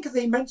you think of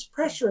the immense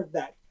pressure of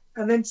that?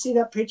 And then see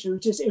that picture,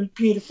 it was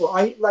beautiful.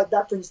 I like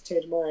that, brings a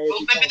tear to my eye. Well,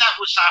 maybe that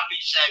was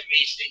Harvey's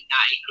reasoning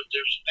that he could do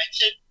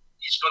better.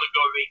 He's got to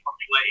go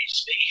repopulate his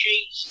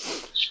species.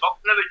 Spock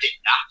never did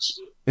that.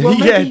 Well,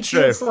 maybe Yeah, he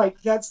true. feels like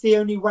that's the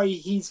only way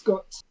he's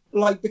got,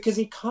 like, because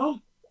he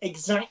can't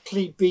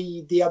exactly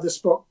be the other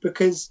Spock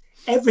because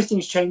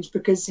everything's changed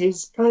because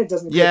his planet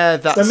doesn't exist. Yeah,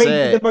 that's so maybe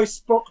it. the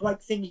most Spock-like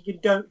thing you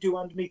don't do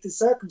underneath the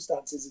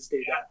circumstances is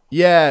do that.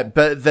 Yeah,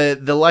 but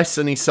the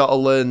lesson he sort of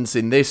learns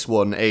in this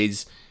one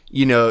is,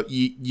 you know,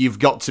 you've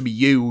got to be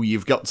you.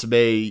 You've got to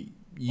be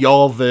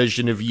your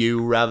version of you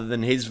rather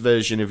than his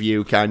version of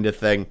you, kind of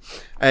thing.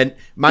 And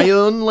my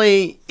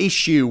only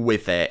issue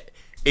with it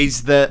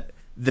is that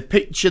the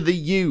picture they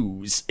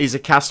use is a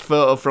cast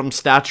photo from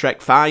Star Trek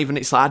V, and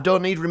it's like, I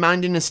don't need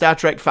reminding of Star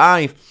Trek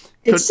V.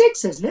 It's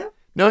 6, isn't it?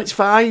 No, it's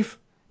 5.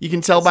 You can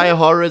tell by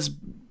Uhura's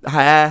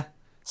hair.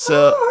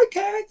 So,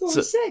 okay, I thought it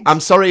was 6. I'm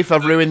sorry if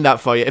I've ruined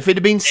that for you. If it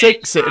had been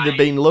 6, it would have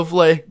been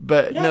lovely,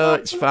 but no,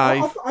 it's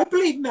 5. I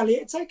believe Melly,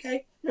 it's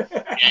okay. It's 5,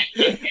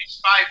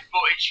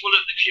 but it's one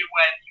of the few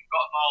where you've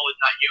got them all in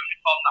that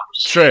uniform. That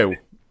was True.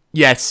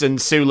 Yes, and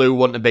Sulu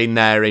wouldn't have been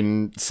there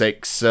in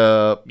 6,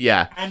 so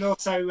yeah. And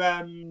also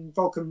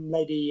Vulcan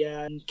lady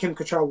Kim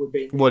Cattrall would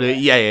be. Would it?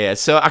 Yeah.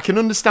 So I can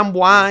understand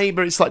why,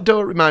 but it's like,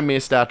 don't remind me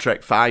of Star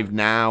Trek V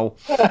now.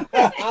 I've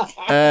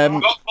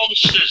got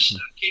monsters. I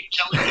keep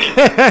telling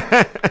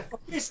you.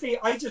 Obviously,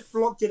 I just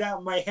blocked it out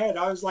in my head.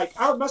 I was like,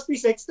 oh, it must be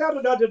 6. Da.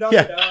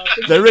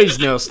 There is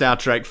no Star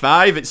Trek V.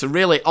 It's a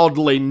really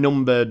oddly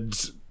numbered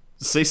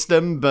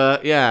system,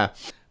 but yeah.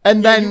 And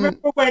You then...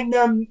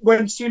 remember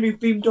when Sulu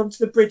beamed onto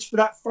the bridge for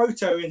that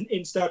photo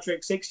in Star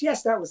Trek 6?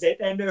 Yes, that was it.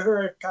 And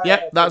her.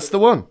 Yeah, that's the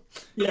one.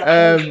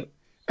 Yeah.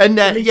 And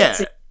then, yeah.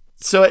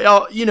 So, it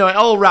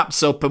all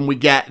wraps up and we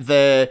get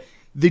the...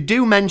 They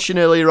do mention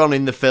earlier on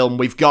in the film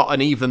we've got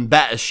an even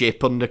better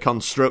ship under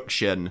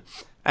construction.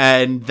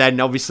 And then,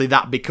 obviously,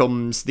 that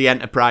becomes the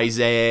Enterprise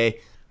A.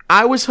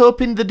 I was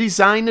hoping the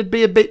design would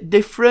be a bit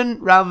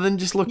different rather than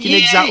just looking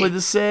exactly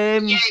the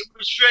same. Yeah, it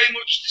was very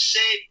much the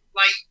same.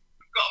 Like,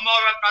 got a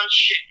more advanced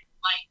ship.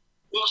 Like,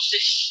 what's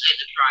this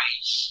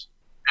Enterprise?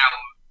 Now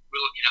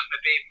we're looking at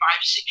maybe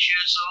 5-6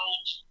 years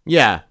old,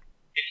 Yeah.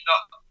 if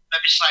not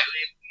maybe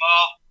slightly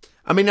more.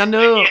 I mean, I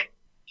know. And yet,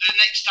 the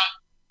next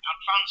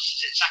advance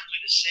is exactly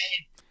the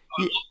same.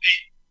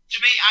 To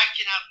me, I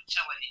can hardly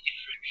tell any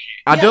difference.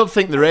 I don't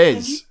think there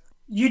is.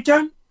 You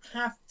don't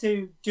have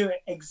to do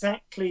it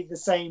exactly the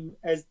same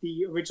as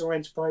the original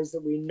Enterprise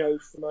that we know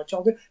from our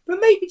childhood, but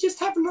maybe just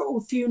have a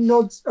few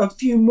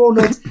more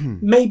nods.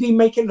 Maybe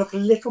make it look a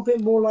little bit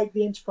more like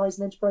the Enterprise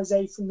and Enterprise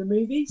A from the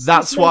movies.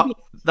 That's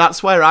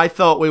where I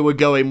thought we were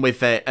going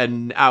with it,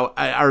 and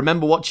I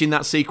remember watching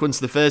that sequence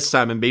the first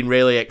time and being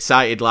really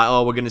excited, like,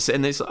 oh, we're going to sit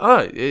in this. Oh,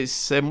 it's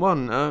the same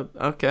one.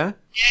 Okay.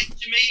 Yeah,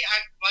 to me,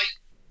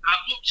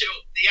 I've looked it up.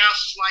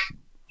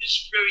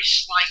 There's very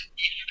slight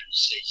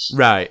differences.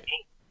 Right. But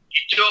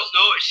you don't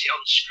notice it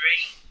on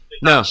screen.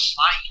 No. That's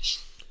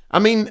slight. I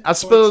mean, I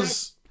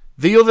suppose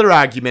the other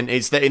argument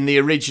is that in the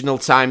original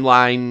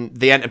timeline,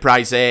 the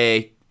Enterprise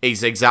A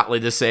is exactly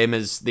the same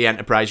as the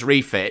Enterprise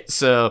refit,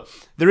 so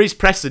there is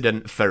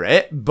precedent for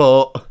it,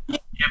 but... Yeah,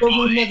 but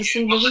we've never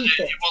seen the refit. It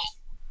wasn't,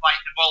 like,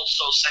 they've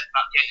also said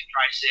that the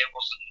Enterprise A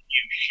wasn't a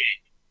new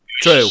ship. It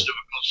was True. just of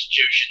a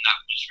Constitution that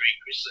was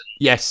rechristened.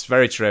 Yes,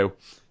 very true.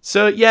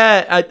 So,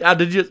 yeah, I'd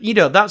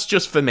just, that's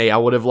just for me. I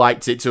would have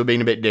liked it to have been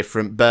a bit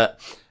different, but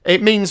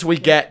it means we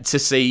get to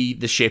see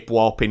the ship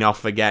warping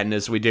off again,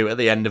 as we do at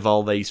the end of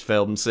all these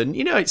films. And,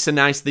 it's so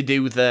nice they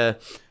do the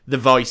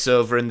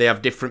voiceover, and they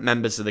have different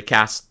members of the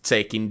cast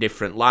taking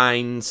different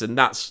lines, and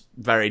that's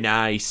very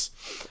nice.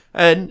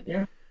 And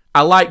Yeah.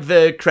 I like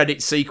the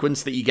credit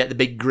sequence that you get the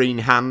big green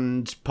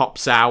hand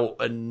pops out,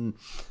 and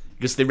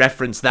because they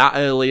referenced that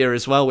earlier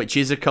as well, which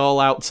is a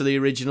call out to the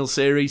original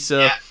series.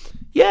 So,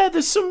 yeah,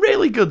 there's some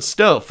really good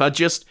stuff.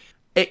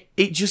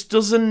 It just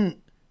doesn't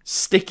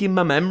stick in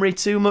my memory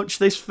too much,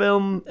 this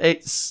film.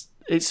 It's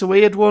a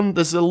weird one.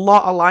 There's a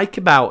lot I like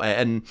about it,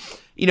 and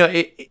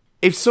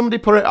if somebody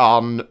put it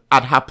on,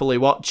 I'd happily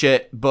watch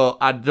it, but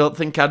I don't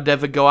think I'd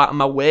ever go out of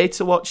my way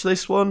to watch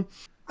this one.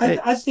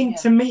 I think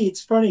to me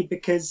it's funny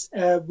because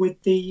with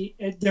the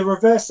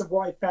reverse of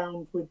what I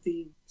found with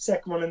the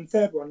second one and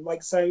third one,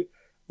 like, so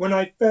when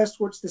I first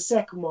watched the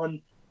second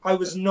one, I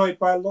was annoyed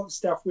by a lot of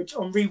stuff, which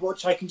on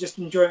rewatch I can just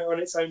enjoy it on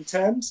its own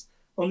terms.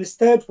 On this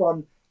third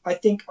one, I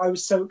think I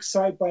was so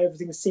excited by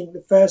everything seeing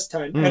the first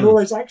time and all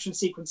those action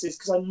sequences,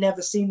 because I'd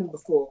never seen them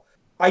before.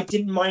 I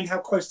didn't mind how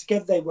close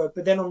together they were,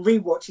 but then on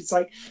rewatch, it's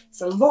like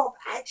it's a lot of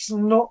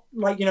action, not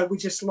like we're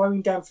just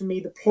slowing down for me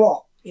the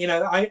plot.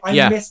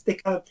 I missed the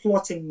kind of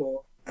plotting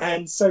more,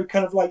 and so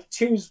kind of like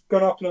 2's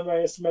gone up in my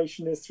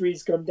estimation as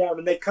 3's gone down,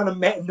 and they kind of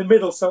met in the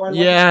middle. So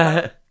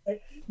I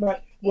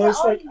whereas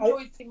I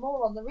enjoyed it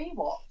more on the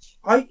rewatch.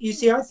 I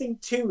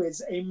think 2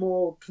 is a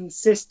more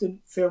consistent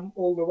film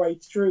all the way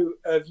through,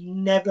 of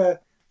never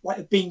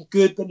like being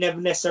good but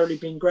never necessarily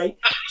being great.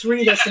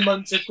 3, there's some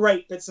moments are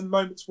great, but some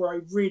moments where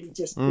I really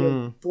just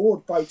feel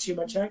bored by too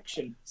much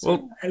action.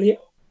 So, Elliot?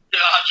 No,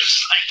 I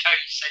just like how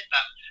you said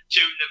that. 2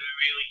 never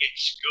really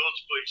gets good,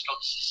 but it's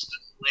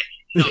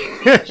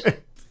consistently not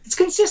good. It's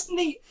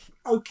consistently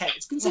okay.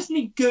 It's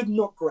consistently good,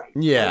 not great.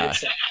 Yeah.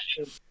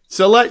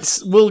 So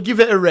we'll give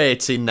it a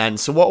rating then.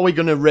 So what are we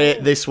going to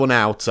rate this one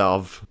out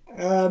of?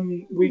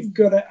 We've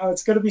got to.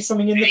 It's got to be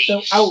something in the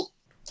film. Oh,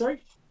 sorry.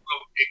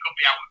 Well, it could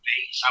be out with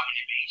bees. How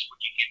many bees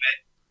would you give it?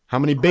 How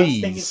many I was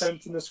thinking bees? something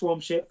from the swarm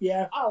ship.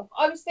 Yeah. Oh,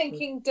 I was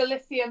thinking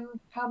dilithium.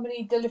 How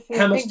many dilithium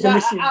How much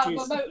things dilithium out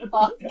juice? of a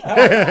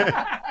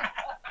motorbike?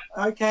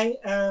 Okay.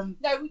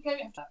 No, we go.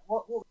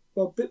 What?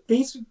 Well,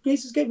 bees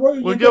is good. What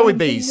are We'll you go with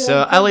thinking, bees.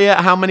 So, Elliot,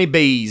 how many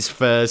bees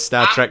for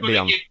Star Trek I'm going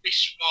Beyond? to give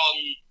this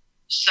one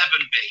 7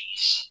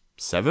 bees.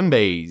 7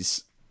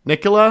 bees.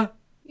 Nicola?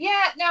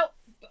 Yeah. Now,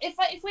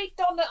 if we'd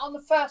done it on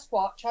the first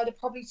watch, I'd have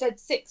probably said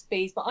 6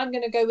 bees, but I'm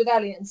going to go with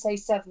Elliot and say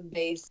 7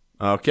 bees.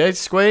 Okay,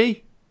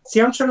 Squee? See,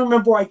 I'm trying to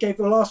remember what I gave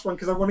the last one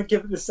because I want to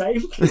give it the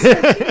same.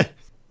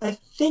 I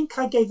think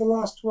I gave the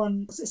last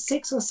one, was it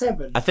 6 or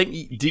 7? I think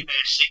you did. 6,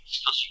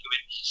 because you give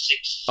it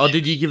 6. Or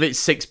did you give it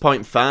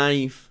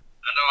 6.5?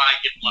 I know I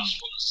give the last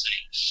one a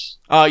 6.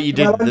 Oh, you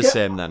did Well, the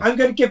same then. I'm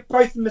going to give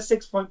both of them a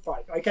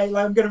 6.5. Okay,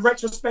 like, I'm going to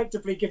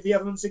retrospectively give the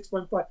other one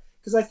 6.5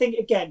 because I think,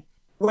 again,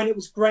 when it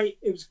was great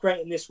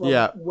in this one.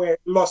 Yeah. Where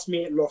it lost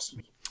me,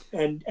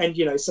 and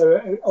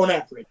so on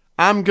average.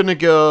 I'm going to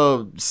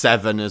go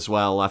 7 as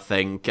well, I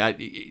think.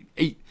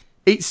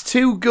 It's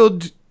too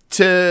good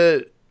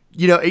to...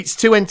 it's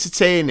too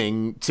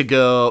entertaining to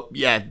go,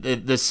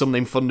 there's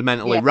something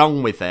fundamentally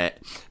wrong with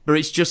it. But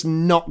it's just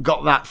not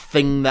got that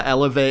thing that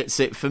elevates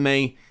it for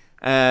me.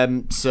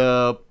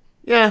 So,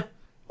 yeah.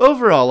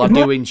 Overall, I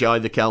do enjoy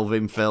the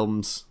Kelvin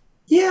films.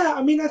 Yeah,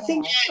 I mean, I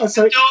think... Yeah,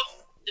 they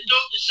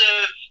don't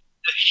deserve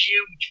the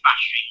huge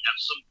bashing that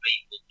some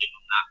people give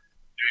them that.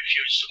 They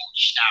refuse to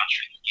watch Star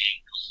Trek again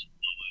because of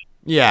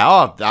the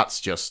Yeah,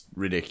 that's just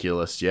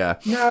ridiculous, yeah.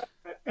 No,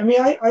 I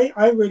mean,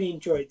 I really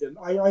enjoyed them.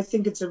 I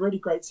think it's a really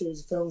great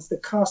series of films. The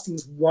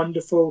casting's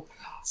wonderful.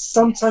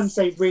 Sometimes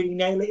they really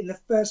nail it. In the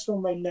first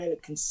film, they nail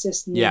it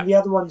consistently. Yeah. In the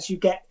other ones, you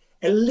get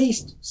at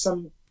least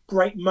some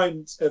great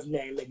moments of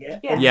nailing it.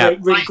 Yeah. And Yeah.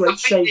 really great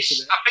saves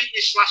of it. I think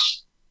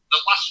the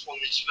last one,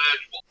 this third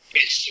one,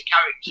 gets the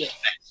characters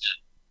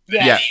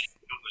better. Yeah.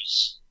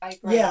 I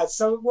agree. Yeah,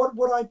 so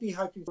what I'd be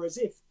hoping for is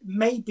if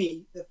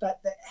maybe the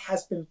fact that it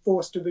has been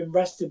forced to have been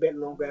rested a bit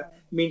longer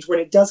means when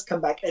it does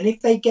come back, and if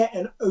they get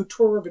an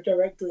auteur of a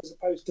director as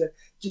opposed to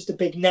just a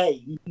big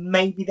name,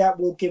 maybe that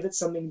will give it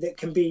something that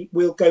can be,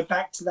 we'll go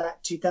back to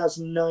that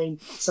 2009,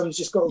 someone's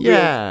just got a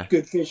real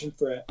good vision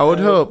for it. I would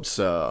hope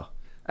so.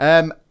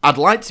 I'd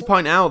like to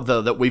point out,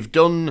 though, that we've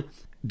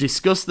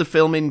discussed the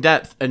film in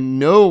depth, and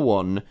no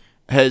one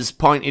has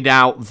pointed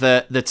out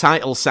that the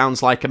title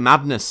sounds like a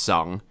Madness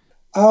song.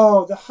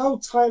 Oh, the whole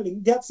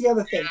titling, that's the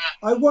other thing.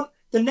 I want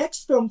the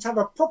next film to have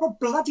a proper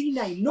bloody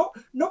name,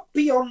 not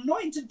Beyond,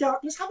 not Into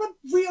Darkness, have a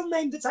real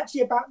name that's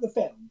actually about the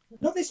film.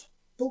 Not this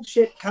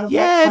bullshit kind of...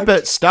 Yeah,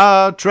 but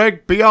Star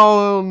Trek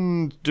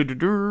Beyond...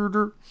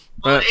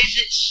 Well,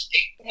 it's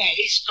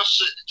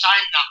because at the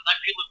time that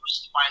Nebula was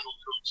the final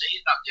frontier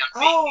that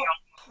they had Oh,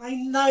 I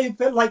know,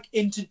 but like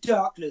Into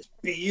Darkness,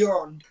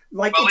 Beyond.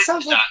 Like, Well, it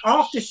sounds like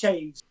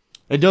Aftershaves.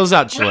 It does,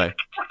 actually.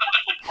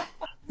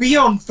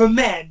 Beyond for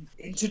Men,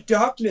 Into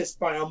Darkness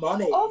by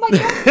Armani. Oh my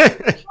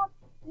god!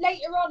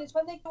 Later on, is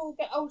when they all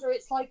get older.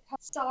 It's like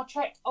Star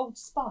Trek Old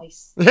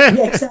Spice. Yeah,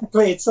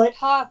 exactly. It's like,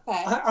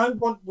 Perfect. I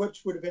want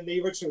which would have been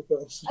the original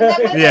films. And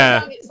then when Yeah.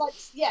 they're young, it's like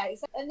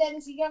and then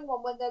as a young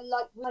one, when they're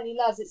like tiny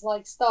lads, it's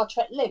like Star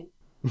Trek Limp.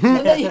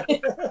 And then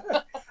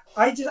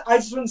I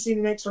just want to see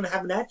the next one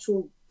have an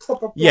actual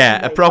proper Yeah,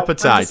 a name, proper like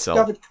title.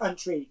 Undiscovered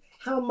Country.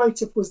 How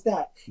emotive was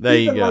that? There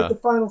you Even go. like the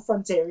Final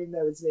Frontier, even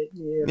though it's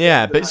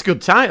Yeah, but it's a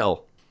good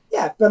title.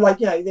 Yeah, but like,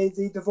 you know,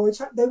 the Voyage,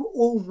 they were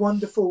all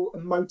wonderful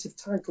emotive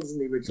titles in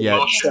the original. Yeah.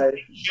 one, so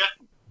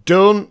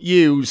Don't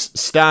use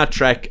Star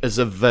Trek as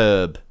a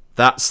verb.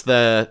 That's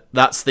the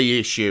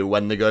issue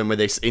when they're going with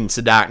this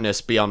Into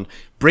Darkness Beyond.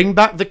 Bring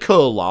back the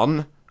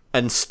colon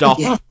and stop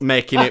Yeah.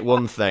 making it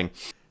one thing.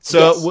 So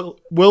Yes.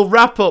 we'll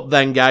wrap up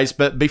then, guys.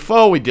 But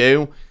before we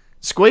do,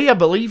 Squee, I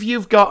believe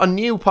you've got a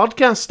new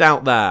podcast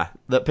out there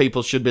that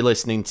people should be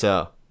listening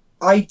to.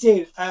 I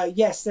do.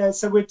 Yes.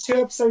 So we're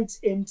 2 episodes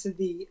into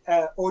the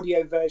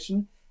audio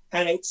version,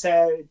 and it's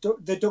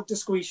the Dr.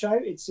 Squee Show.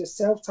 It's just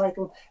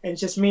self-titled, and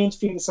it's just me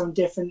interviewing someone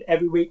different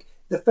every week.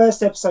 The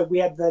first episode, we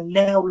had the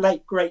now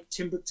late great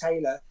Tim Brooke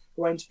Taylor,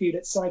 who I interviewed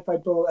at Sci-Fi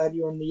Ball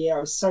earlier on in the year.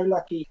 I was so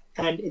lucky,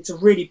 and it's a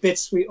really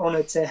bittersweet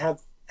honour to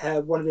have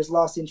one of his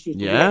last interviews.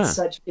 We Yeah. had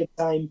such a good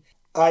time.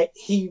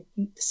 He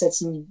said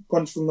some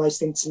wonderful, nice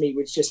things to me,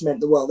 which just meant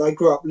the world. I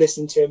grew up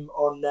listening to him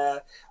on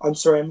I'm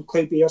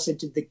Clube. He also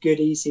did The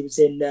Goodies. He was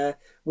in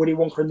Willy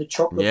Wonka and the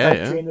Chocolate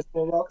Factory and the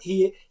Small Rock.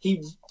 He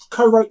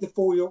co-wrote the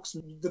Four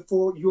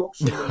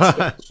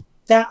Yorkshiremen.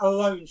 That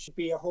alone should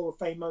be a Hall of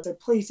Fame moment. So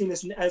please do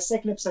listen.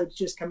 Second episode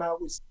just come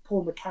out with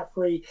Paul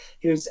McCaffrey,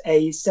 who's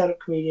a stand-up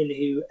comedian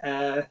who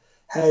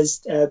has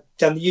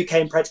done the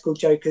UK Impractical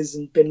Jokers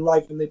and been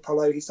live on the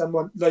Apollo. He's done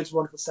loads of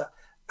wonderful stuff.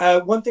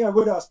 One thing I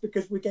would ask,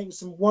 because we're getting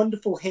some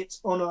wonderful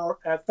hits on our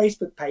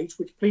Facebook page,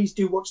 which please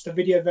do watch the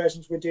video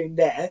versions we're doing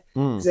there.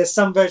 There's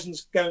some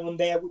versions going on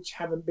there which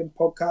haven't been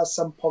podcasts,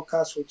 some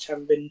podcasts which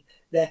haven't been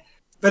there.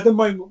 But at the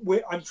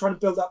moment, I'm trying to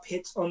build up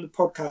hits on the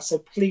podcast, so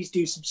please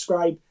do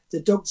subscribe. The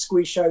Dr.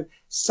 Squee Show.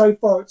 So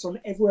far, it's on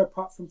everywhere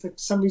apart from, for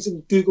some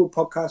reason, Google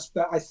Podcasts,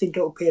 but I think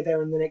it'll appear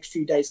there in the next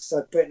few days because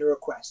I've put in a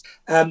request.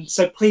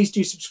 So please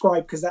do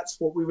subscribe because that's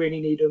what we really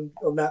need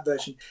on that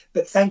version.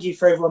 But thank you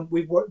for everyone.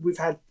 We've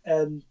had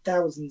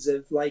thousands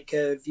of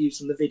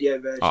views on the video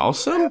version.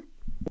 Awesome.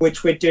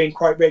 Which we're doing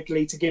quite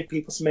regularly to give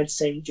people some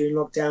entertainment during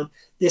lockdown.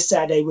 This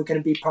Saturday, we're going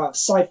to be part of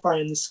Sci-Fi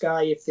in the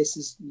Sky if this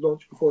is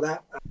launched before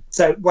that.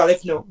 So, well,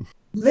 if not,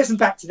 listen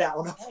back to that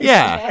one.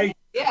 Yeah.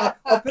 Yeah.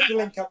 I'll put the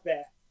link up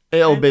there.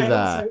 It'll be And there.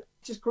 also,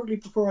 just quickly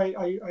before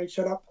I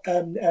shut up,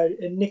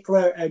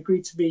 Nicola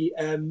agreed to be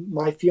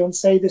my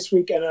fiance this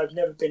week, and I've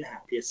never been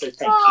happier. So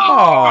thank you.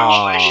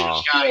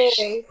 Congratulations,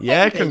 guys.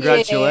 Yeah,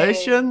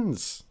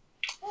 congratulations.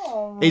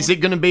 Oh. Is it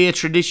going to be a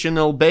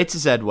traditional Beta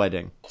Z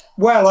wedding?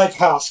 Well, I've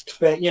asked,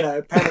 but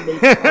apparently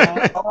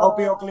I'll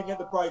be ogling at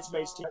the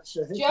bridesmaids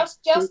too.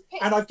 Just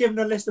pick- And I've given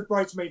a list of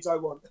bridesmaids I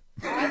want.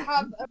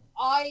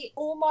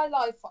 All my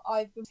life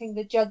I've been thinking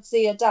the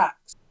Jadzia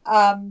Dax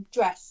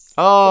dress.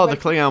 Oh, the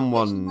red Klingon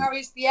which one.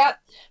 marries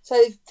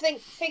so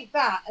think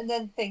that and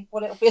then think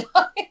what it'll be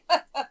like.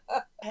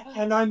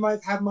 And I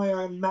might have my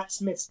own Matt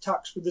Smith's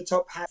tux with the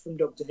top hat from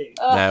Doctor Who.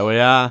 There we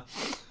are.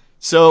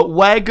 So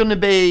we're going to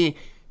be,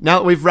 now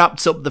that we've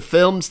wrapped up the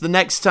films, the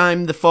next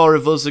time the four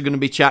of us are going to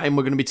be chatting,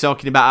 we're going to be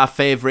talking about our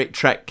favourite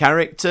Trek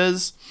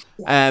characters.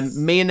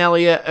 Me and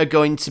Elliot are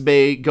going to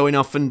be going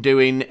off and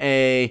doing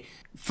a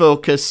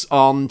focus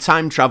on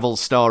time travel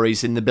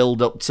stories in the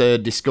build-up to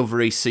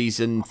Discovery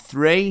Season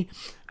 3.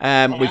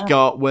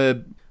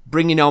 We're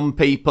bringing on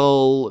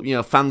people,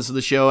 fans of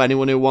the show,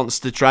 anyone who wants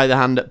to try their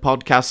hand at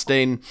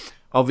podcasting.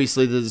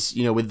 Obviously, there's,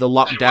 with the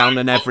lockdown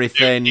and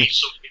everything. Need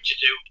something to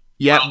do.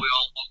 Yep. While we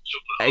all locked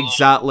up at home.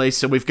 Exactly.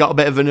 So we've got a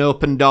bit of an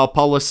open door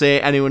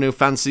policy. Anyone who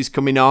fancies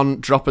coming on,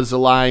 drop us a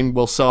line.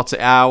 We'll sort it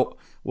out.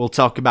 We'll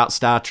talk about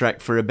Star Trek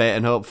for a bit,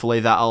 and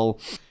hopefully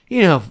that'll,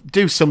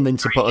 do something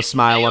to put a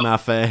smile on our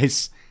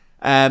face.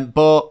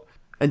 But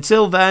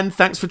until then,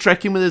 thanks for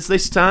trekking with us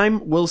this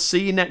time. We'll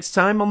see you next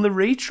time on the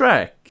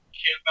Retrek.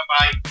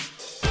 Bye-bye.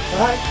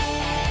 Bye.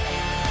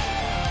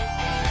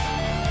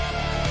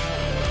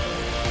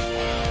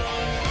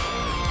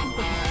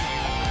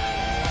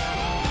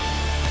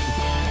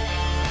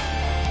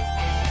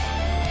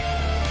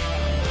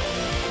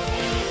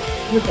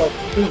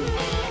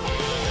 Goodbye.